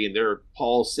verse 3, and there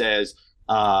Paul says,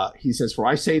 he says, for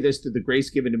I say this through the grace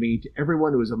given to me to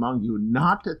everyone who is among you,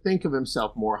 not to think of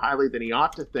himself more highly than he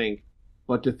ought to think,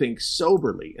 but to think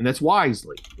soberly, and that's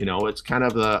wisely. You know, it's kind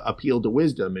of the appeal to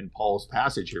wisdom in Paul's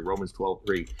passage here, Romans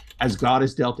 12:3, as God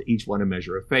has dealt to each one a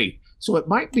measure of faith. So it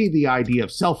might be the idea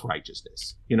of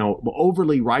self-righteousness. You know,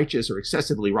 overly righteous or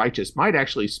excessively righteous might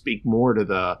actually speak more to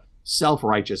the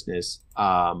self-righteousness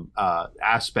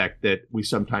aspect that we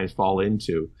sometimes fall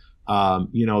into.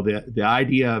 You know, the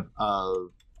idea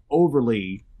of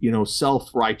overly, you know,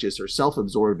 self-righteous or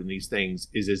self-absorbed in these things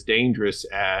is as dangerous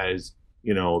as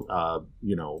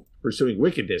pursuing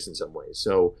wickedness in some ways.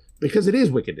 So because it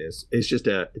is wickedness, it's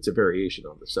a variation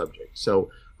on the subject. So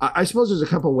I suppose there's a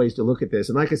couple of ways to look at this.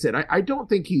 And like I said, I don't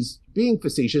think he's being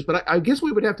facetious, but I guess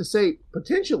we would have to say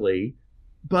potentially,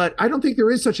 but I don't think there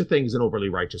is such a thing as an overly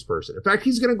righteous person. In fact,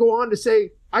 he's going to go on to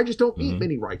say, I just don't meet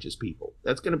many righteous people.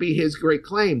 That's going to be his great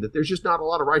claim, that there's just not a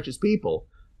lot of righteous people.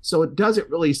 So it doesn't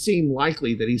really seem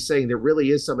likely that he's saying there really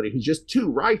is somebody who's just too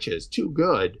righteous, too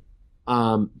good.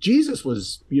 Jesus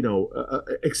was,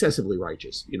 excessively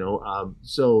righteous,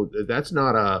 so that's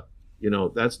not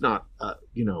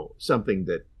something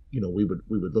that, we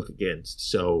would look against.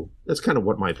 So that's kind of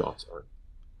what my thoughts are.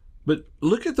 But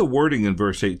look at the wording in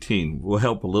verse 18 will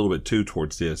help a little bit too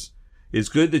towards this. It's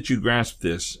good that you grasp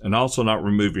this and also not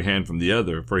remove your hand from the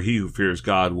other, for he who fears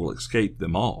God will escape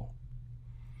them all.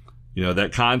 You know,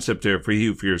 that concept there, for he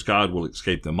who fears God will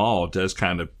escape them all, does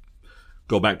kind of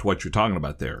go back to what you're talking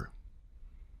about there.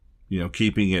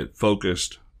 Keeping it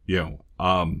focused,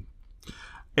 and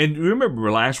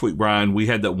remember last week, Brian, we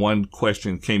had that one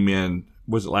question came in,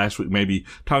 was it last week maybe,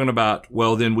 talking about,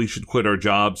 well, then we should quit our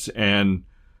jobs and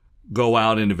go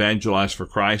out and evangelize for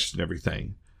Christ and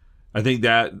everything. I think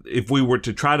that if we were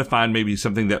to try to find maybe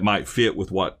something that might fit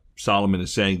with what Solomon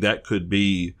is saying, that could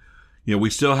be, we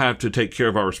still have to take care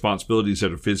of our responsibilities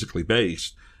that are physically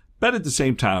based, but at the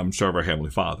same time serve our Heavenly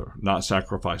Father, not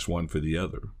sacrifice one for the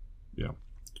other. Yeah.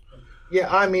 Yeah,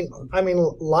 I mean,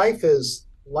 life is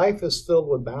filled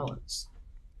with balance.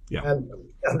 Yeah.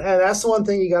 And that's the one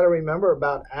thing you got to remember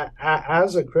about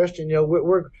as a Christian.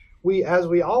 We as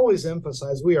we always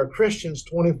emphasize, we are Christians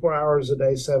 24 hours a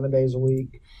day, 7 days a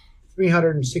week,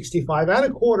 365 and a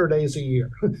quarter days a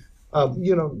year.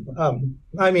 We've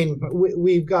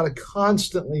got to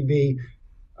constantly be,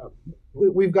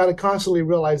 we've got to constantly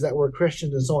realize that we're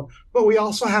Christians and so on. But we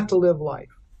also have to live life.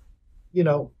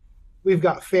 We've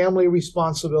got family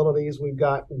responsibilities, we've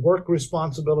got work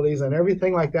responsibilities, and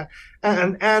everything like that.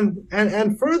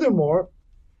 And furthermore,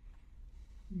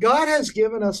 God has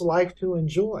given us life to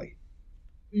enjoy.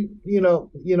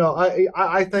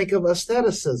 I think of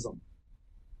asceticism.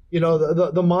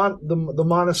 The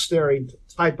monastery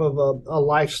type of a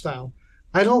lifestyle.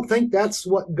 I don't think that's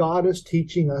what God is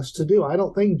teaching us to do. I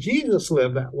don't think Jesus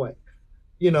lived that way.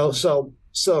 You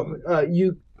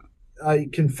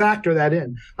can factor that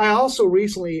in. I also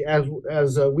recently, as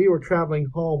we were traveling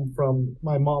home from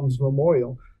my mom's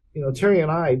memorial, Terry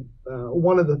and I,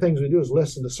 one of the things we do is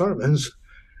listen to sermons.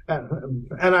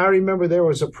 And I remember there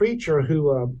was a preacher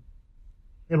who,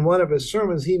 in one of his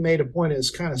sermons, he made a point that's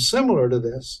kind of similar to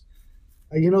this.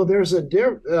 There's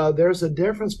a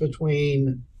difference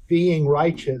between being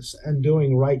righteous and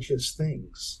doing righteous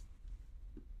things.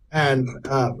 And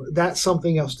that's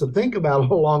something else to think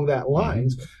about along that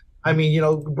lines.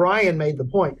 Brian made the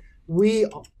point.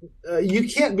 You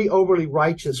can't be overly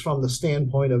righteous from the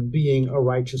standpoint of being a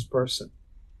righteous person,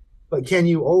 but can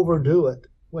you overdo it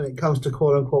when it comes to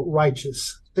quote unquote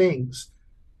righteous things?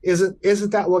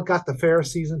 Isn't that what got the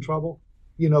Pharisees in trouble?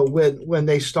 When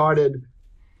they started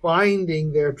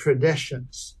binding their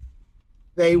traditions,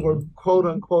 they were quote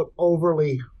unquote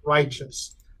overly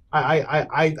righteous.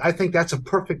 I think that's a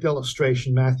perfect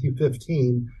illustration, Matthew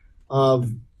 15,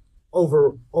 of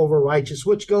over righteous,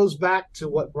 which goes back to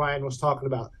what Brian was talking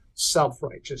about,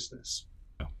 self-righteousness.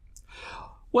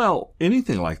 Well,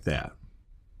 anything like that.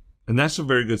 And that's a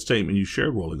very good statement you shared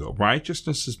a while ago.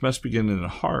 Righteousness must begin in the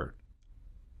heart.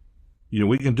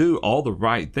 We can do all the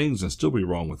right things and still be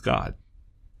wrong with God.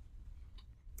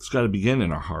 It's got to begin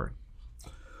in our heart.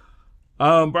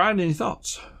 Brian, any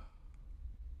thoughts?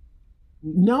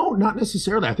 No, not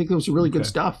necessarily. I think those are really good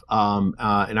stuff. And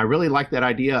I really like that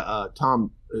idea,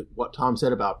 Tom, what Tom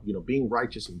said about, being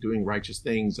righteous and doing righteous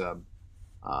things.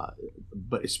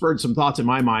 But it spurred some thoughts in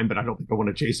my mind, but I don't think I want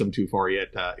to chase them too far yet.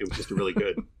 It was just a really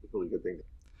good thing.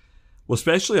 Well,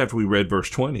 especially after we read verse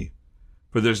 20.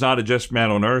 For there's not a just man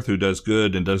on earth who does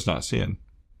good and does not sin.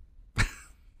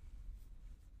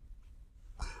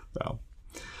 So,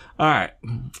 all right.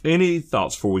 Any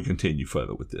thoughts before we continue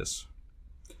further with this?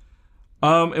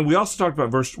 And we also talked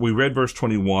about we read verse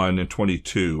 21 and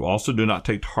 22. Also, do not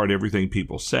take to heart everything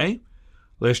people say,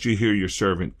 lest you hear your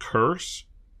servant curse.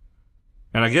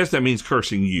 And I guess that means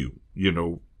cursing you,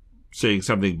 saying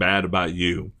something bad about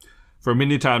you. For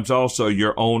many times also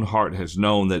your own heart has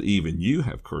known that even you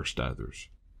have cursed others.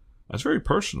 That's very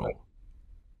personal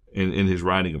in his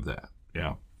writing of that.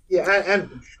 Yeah. Yeah,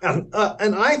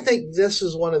 and I think this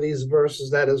is one of these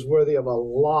verses that is worthy of a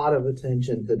lot of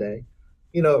attention today.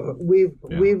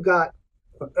 We've got,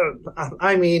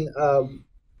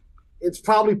 it's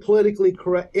probably politically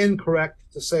incorrect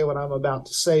to say what I'm about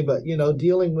to say, but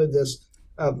dealing with this,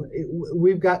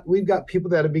 we've got people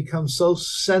that have become so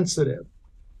sensitive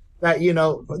that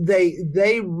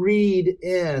they read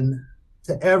in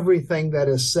to everything that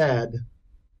is said,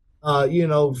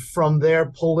 from their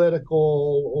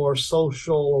political or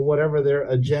social or whatever their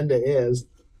agenda is.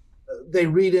 They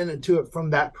read into it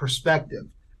from that perspective.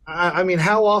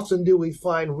 How often do we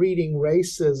find reading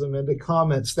racism into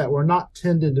comments that were not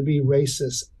tended to be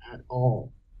racist at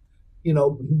all?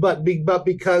 But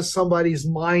because somebody's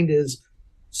mind is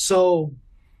so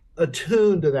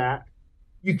attuned to that,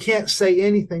 you can't say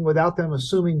anything without them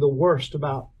assuming the worst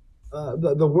about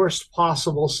the worst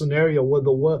possible scenario with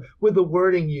the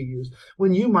wording you use,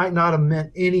 when you might not have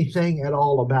meant anything at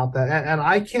all about that. And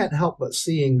I can't help but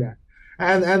seeing that.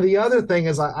 And the other thing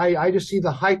is, I just see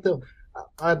the height of.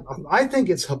 I think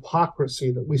it's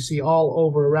hypocrisy that we see all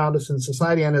over around us in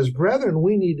society. And as brethren,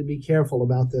 we need to be careful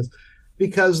about this,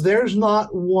 because there's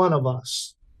not one of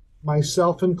us,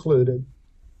 myself included,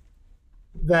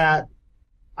 that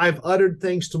I've uttered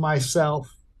things to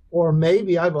myself, or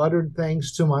maybe I've uttered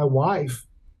things to my wife,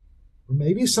 or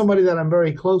maybe somebody that I'm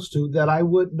very close to, that I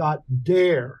would not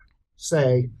dare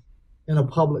say in a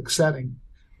public setting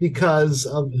because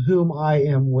of whom I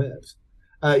am with.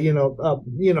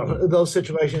 Those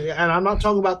situations. And I'm not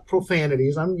talking about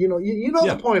profanities.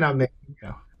 The point I'm making.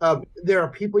 Yeah. There are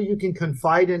people you can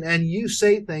confide in, and you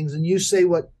say things and you say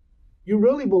what you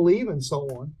really believe and so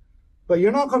on, but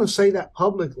you're not going to say that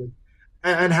publicly.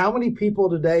 And how many people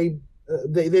today,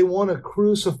 they want to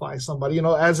crucify somebody,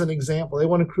 as an example, they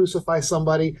want to crucify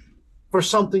somebody for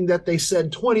something that they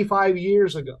said 25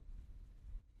 years ago.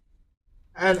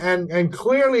 And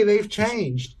clearly they've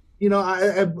changed,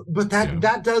 but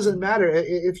that doesn't matter.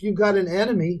 If you've got an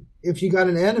enemy, if he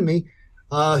can't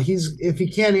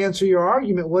answer your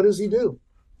argument, what does he do?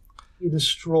 He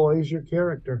destroys your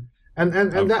character.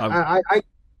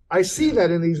 I see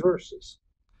that in these verses.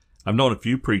 I've known a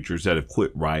few preachers that have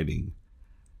quit writing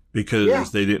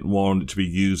because they didn't want it to be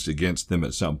used against them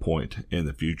at some point in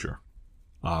the future.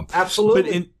 Absolutely.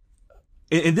 But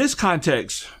in this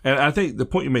context, and I think the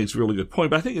point you made is a really good point,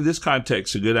 but I think in this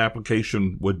context, a good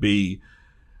application would be,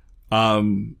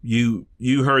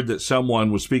 you heard that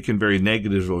someone was speaking very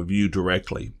negatively of you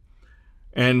directly.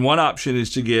 And one option is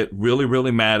to get really,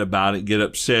 really mad about it, get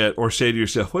upset, or say to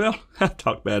yourself, well, I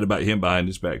talked bad about him behind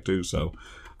his back too, so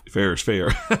fair is fair.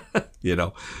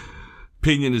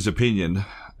 Opinion is opinion,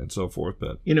 and so forth.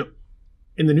 But in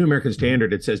the New American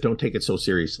Standard, it says don't take it so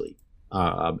seriously.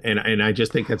 And I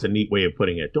just think that's a neat way of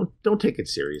putting it. Don't take it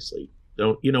seriously.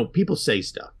 People say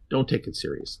stuff. Don't take it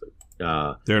seriously.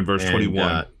 They're in verse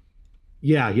 21.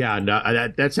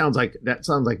 That sounds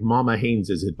like Mama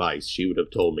Haynes's advice. She would have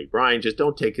told me, Brian, just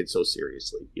don't take it so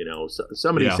seriously.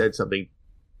 Somebody said something.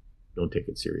 Don't take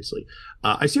it seriously.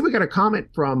 I see we got a comment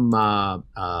from Michael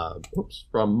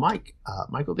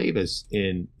Davis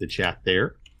in the chat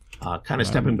there, kind of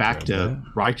stepping back to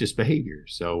righteous behavior.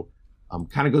 So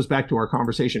kind of goes back to our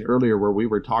conversation earlier where we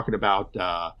were talking about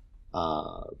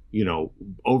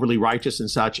overly righteous and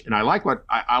such. And I like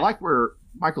where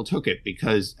Michael took it,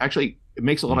 because actually it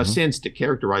makes a lot of sense to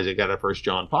characterize it out of 1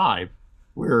 John 5,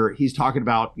 where he's talking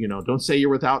about, don't say you're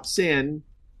without sin.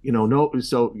 Nobody's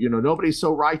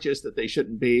so righteous that they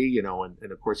shouldn't be,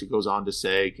 and of course he goes on to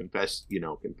say, confess,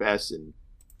 and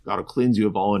God will cleanse you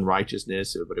of all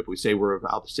unrighteousness. But if we say we're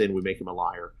without sin, we make him a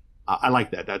liar. I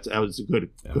like that. That was a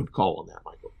good call on that,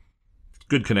 Michael.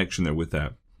 Good connection there with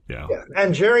that. Yeah.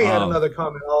 And Jerry had another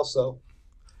comment also.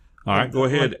 All right, go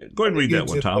ahead. Go ahead and read that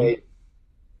one, Tom.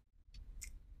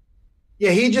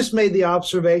 Yeah, he just made the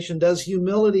observation, does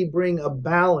humility bring a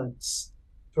balance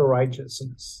to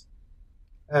righteousness?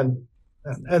 And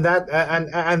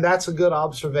that's a good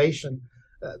observation.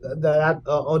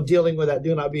 That dealing with that,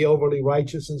 do not be overly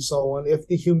righteous and so on. If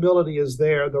the humility is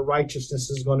there, the righteousness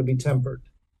is going to be tempered.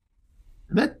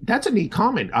 That's a neat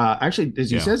comment. Actually, as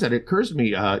he says that, it occurs to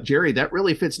me, Jerry, that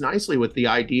really fits nicely with the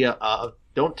idea of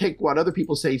don't take what other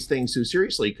people say things too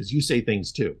seriously, because you say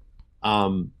things too.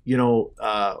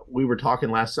 We were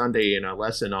talking last Sunday in a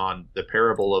lesson on the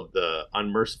parable of the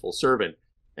unmerciful servant.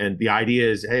 And the idea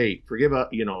is, hey,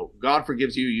 God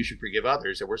forgives you, you should forgive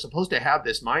others. And we're supposed to have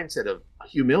this mindset of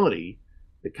humility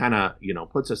that kind of,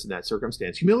 puts us in that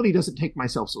circumstance. Humility doesn't take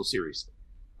myself so seriously.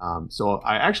 So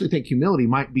I actually think humility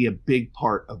might be a big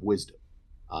part of wisdom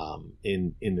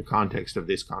in the context of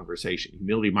this conversation.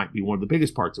 Humility might be one of the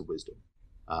biggest parts of wisdom,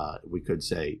 we could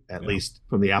say, at least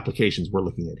from the applications we're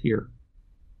looking at here.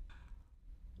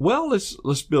 Well,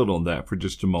 let's build on that for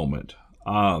just a moment.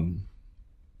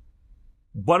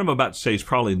 What I'm about to say is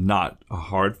probably not a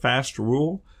hard, fast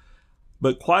rule,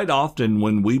 but quite often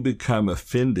when we become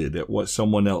offended at what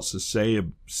someone else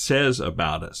says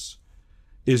about us,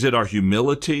 is it our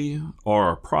humility or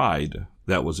our pride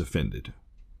that was offended?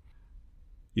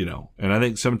 And I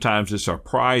think sometimes it's our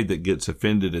pride that gets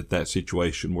offended at that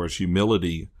situation, whereas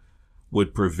humility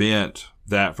would prevent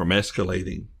that from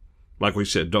escalating. Like we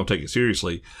said, don't take it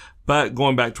seriously. But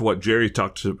going back to what Jerry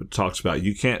talks about,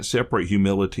 you can't separate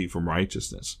humility from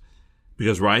righteousness,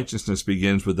 because righteousness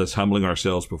begins with us humbling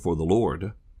ourselves before the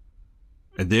Lord.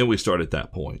 And then we start at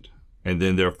that point, and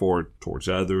then therefore towards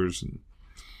others. And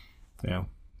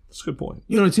that's a good point.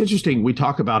 It's interesting. We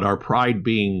talk about our pride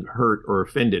being hurt or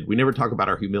offended. We never talk about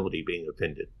our humility being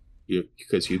offended,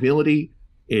 because humility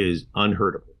is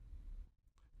unhurtable.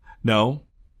 No,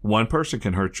 one person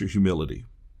can hurt your humility.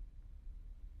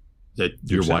 Is that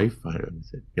your wife? Okay.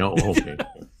 No,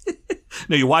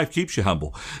 your wife keeps you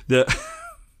humble.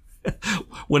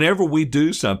 Whenever we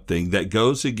do something that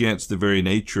goes against the very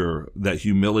nature that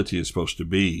humility is supposed to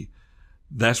be,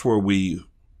 that's where we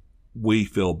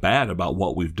feel bad about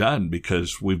what we've done,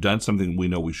 because we've done something we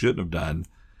know we shouldn't have done.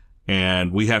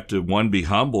 And we have to, be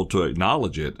humble to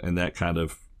acknowledge it. And that kind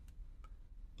of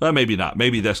Well, maybe not.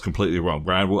 Maybe that's completely wrong,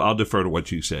 Brian. Well, I'll defer to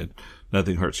what you said.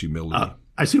 Nothing hurts humility.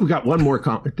 I see we got one more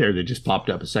comment there that just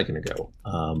popped up a second ago.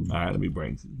 All right, let me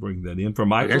bring that in for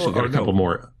Michael. I actually got a couple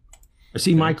more. I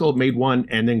see Michael made one,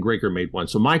 and then Gregor made one.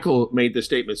 So Michael made the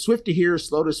statement, swift to hear,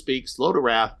 slow to speak, slow to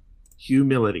wrath,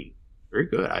 humility. Very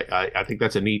good. I think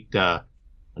that's a neat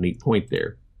point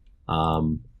there.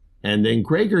 And then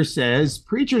Gregor says,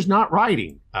 preacher's not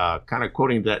writing, kind of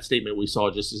quoting that statement we saw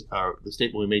the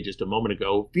statement we made just a moment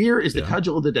ago. Fear is the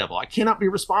cudgel of the devil. I cannot be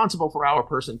responsible for how a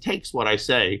person takes what I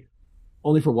say,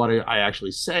 only for what I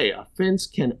actually say. Offense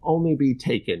can only be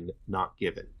taken, not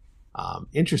given.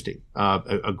 Interesting.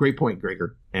 A great point,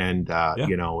 Gregor. And,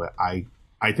 I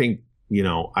think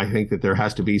that there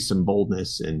has to be some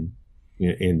boldness in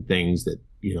things that,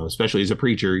 especially as a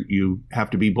preacher, you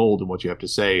have to be bold in what you have to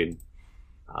say. And,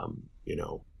 and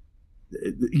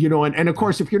of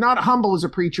course, if you're not humble as a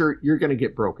preacher, you're going to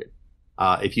get broken.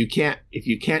 If you can't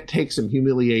take some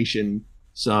humiliation,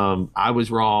 some I was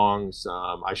wrong,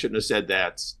 some I shouldn't have said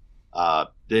that,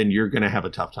 then you're going to have a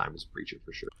tough time as a preacher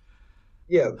for sure.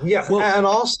 Yeah. Well, and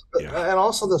also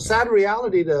the sad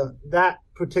reality to that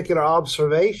particular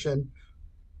observation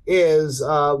is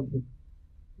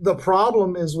the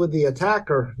problem is with the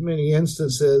attacker. In many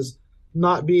instances,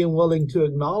 not being willing to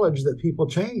acknowledge that people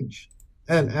change,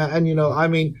 I know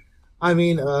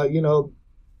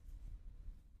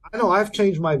I've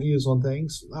changed my views on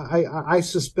things. I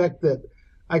suspect that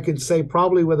I could say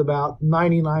probably with about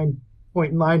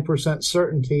 99.9%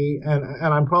 certainty, and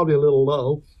I'm probably a little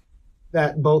low,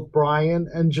 that both Brian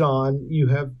and John, you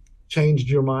have changed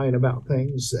your mind about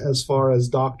things as far as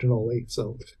doctrinally.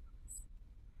 So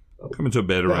coming to a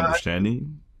better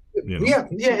understanding. Yeah,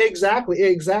 exactly.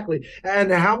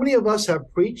 And how many of us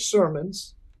have preached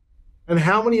sermons, and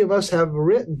how many of us have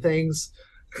written things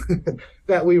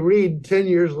that we read 10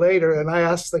 years later, and I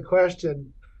ask the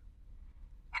question,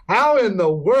 how in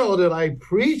the world did I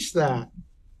preach that?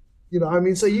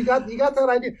 So you got that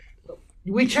idea.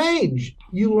 We change.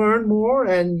 You learn more,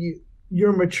 and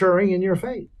you're maturing in your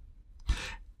faith.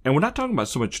 And we're not talking about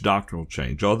so much doctrinal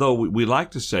change, although we like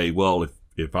to say, well,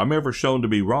 if I'm ever shown to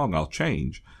be wrong, I'll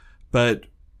change. But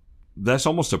that's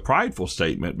almost a prideful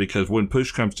statement, because when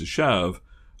push comes to shove,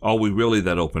 are we really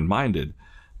that open-minded?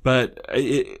 But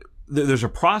there's a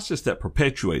process that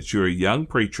perpetuates. You're a young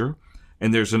preacher,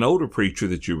 and there's an older preacher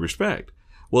that you respect.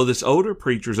 Well, this older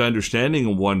preacher's understanding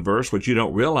of one verse, what you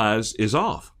don't realize, is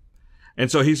off. And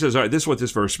so he says, all right, this is what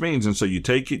this verse means. And so you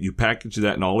take it, you package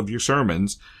that in all of your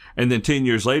sermons, and then 10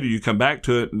 years later, you come back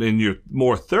to it, and in your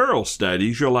more thorough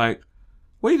studies, you're like,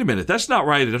 wait a minute, that's not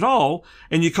right at all.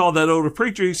 And you call that older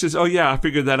preacher, he says, oh yeah, I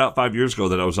figured that out 5 years ago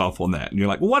that I was off on that. And you're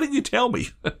like, well, why didn't you tell me?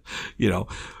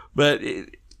 But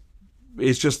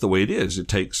it's just the way it is. It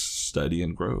takes study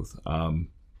and growth.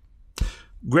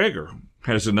 Gregor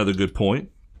has another good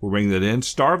point. We'll bring that in.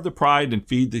 Starve the pride and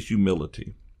feed the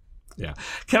humility. Yeah.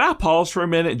 Can I pause for a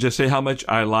minute and just say how much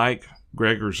I like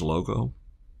Gregor's logo?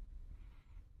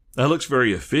 That looks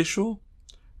very official,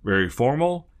 very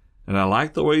formal. And I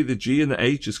like the way the G and the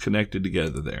H is connected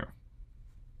together there.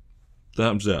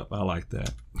 Thumbs up. I like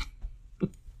that.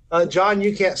 John,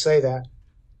 you can't say that.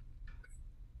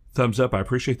 Thumbs up. I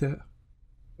appreciate that.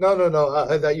 No.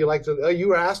 That you like to. You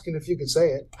were asking if you could say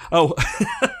it. Oh.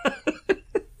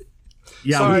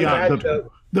 Yeah. Sorry,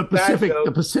 the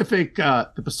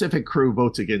Pacific crew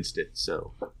votes against it.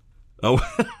 So. Oh.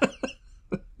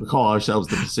 We call ourselves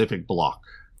the Pacific Bloc.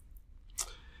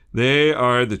 They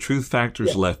are the truth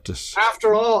factors leftists.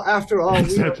 After all, that's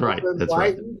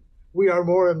right. We are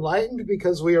more enlightened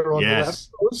because we are on the left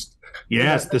coast.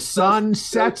 Yes, the sun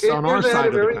sets on our side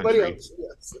of the country. Yes.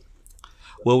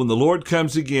 Well, when the Lord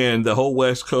comes again, the whole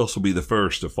West Coast will be the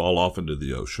first to fall off into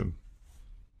the ocean.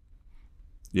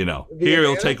 Here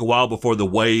it'll take a while before the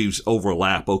waves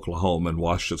overlap Oklahoma and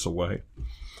wash us away.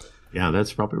 Yeah,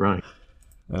 that's probably right.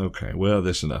 Okay, well,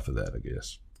 there's enough of that, I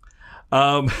guess.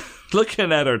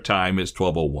 Looking at our time, it's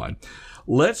 12:01.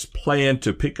 Let's plan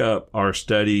to pick up our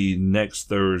study next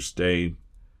Thursday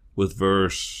with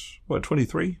verse,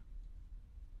 23?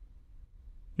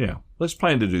 Yeah, let's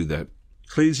plan to do that.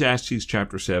 Ecclesiastes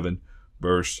chapter 7,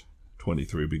 verse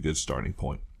 23 would be a good starting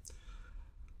point.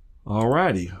 All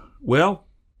righty. Well.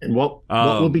 And what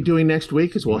we'll be doing next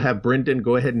week is we'll have Brendan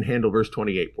go ahead and handle verse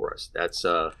 28 for us. That's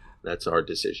our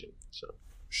decision. So.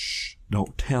 Shh,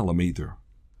 don't tell him either.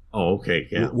 Oh, okay.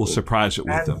 Yeah. We'll surprise it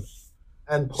with them.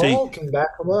 And Paul can back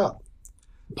him up.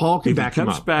 Paul can back him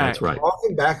up. That's right. Paul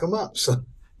can back him up. So.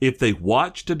 If they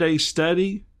watch today's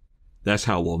study, that's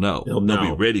how we'll know. They'll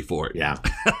be ready for it. Yeah.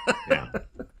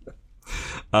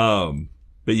 But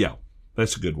yeah,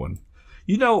 that's a good one.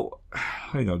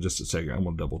 hang on just a second. I'm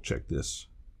going to double check this.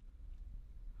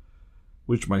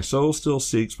 Which my soul still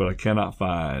seeks, but I cannot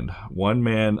find. One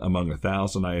man among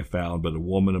 1,000 I have found, but a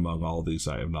woman among all these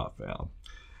I have not found.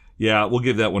 Yeah, we'll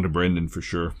give that one to Brendan for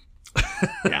sure.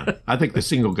 Yeah, I think the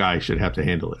single guy should have to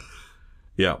handle it.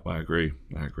 Yeah, I agree.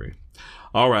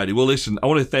 All righty. Well, listen, I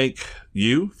want to thank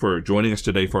you for joining us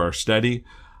today for our study.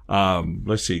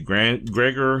 Let's see,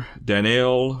 Gregor,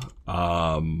 Danielle,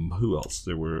 who else?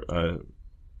 There were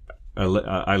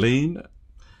Eileen,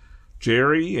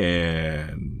 Jerry,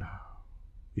 and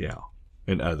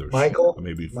others.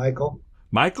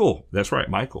 Michael, that's right,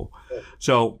 Michael.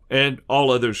 So, and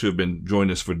all others who have been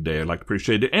joining us for today, I'd like to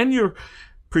appreciate it. And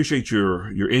appreciate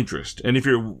your interest. And if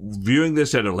you're viewing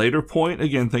this at a later point,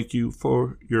 again, thank you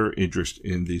for your interest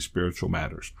in these spiritual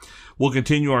matters. We'll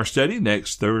continue our study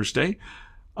next Thursday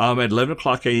at 11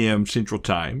 o'clock a.m. Central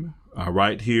Time,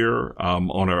 right here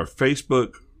on our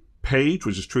Facebook page,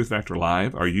 which is Truth Factor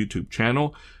Live, our YouTube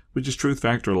channel, which is Truth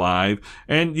Factor Live.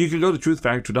 And you can go to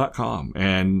truthfactor.com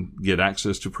and get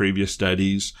access to previous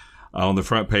studies. On the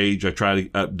front page, I try to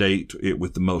update it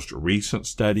with the most recent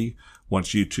study once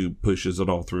YouTube pushes it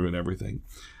all through and everything.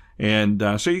 And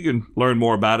so you can learn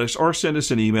more about us or send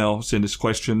us an email, send us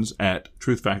questions at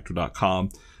truthfactor.com.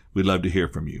 We'd love to hear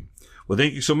from you. Well,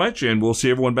 thank you so much, and we'll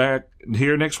see everyone back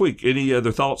here next week. Any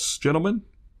other thoughts, gentlemen?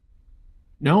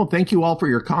 No, thank you all for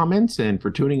your comments and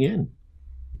for tuning in.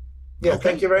 Yeah, okay.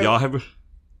 Thank you very much.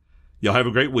 Y'all have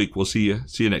a great week. We'll see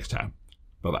you next time.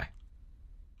 Bye-bye.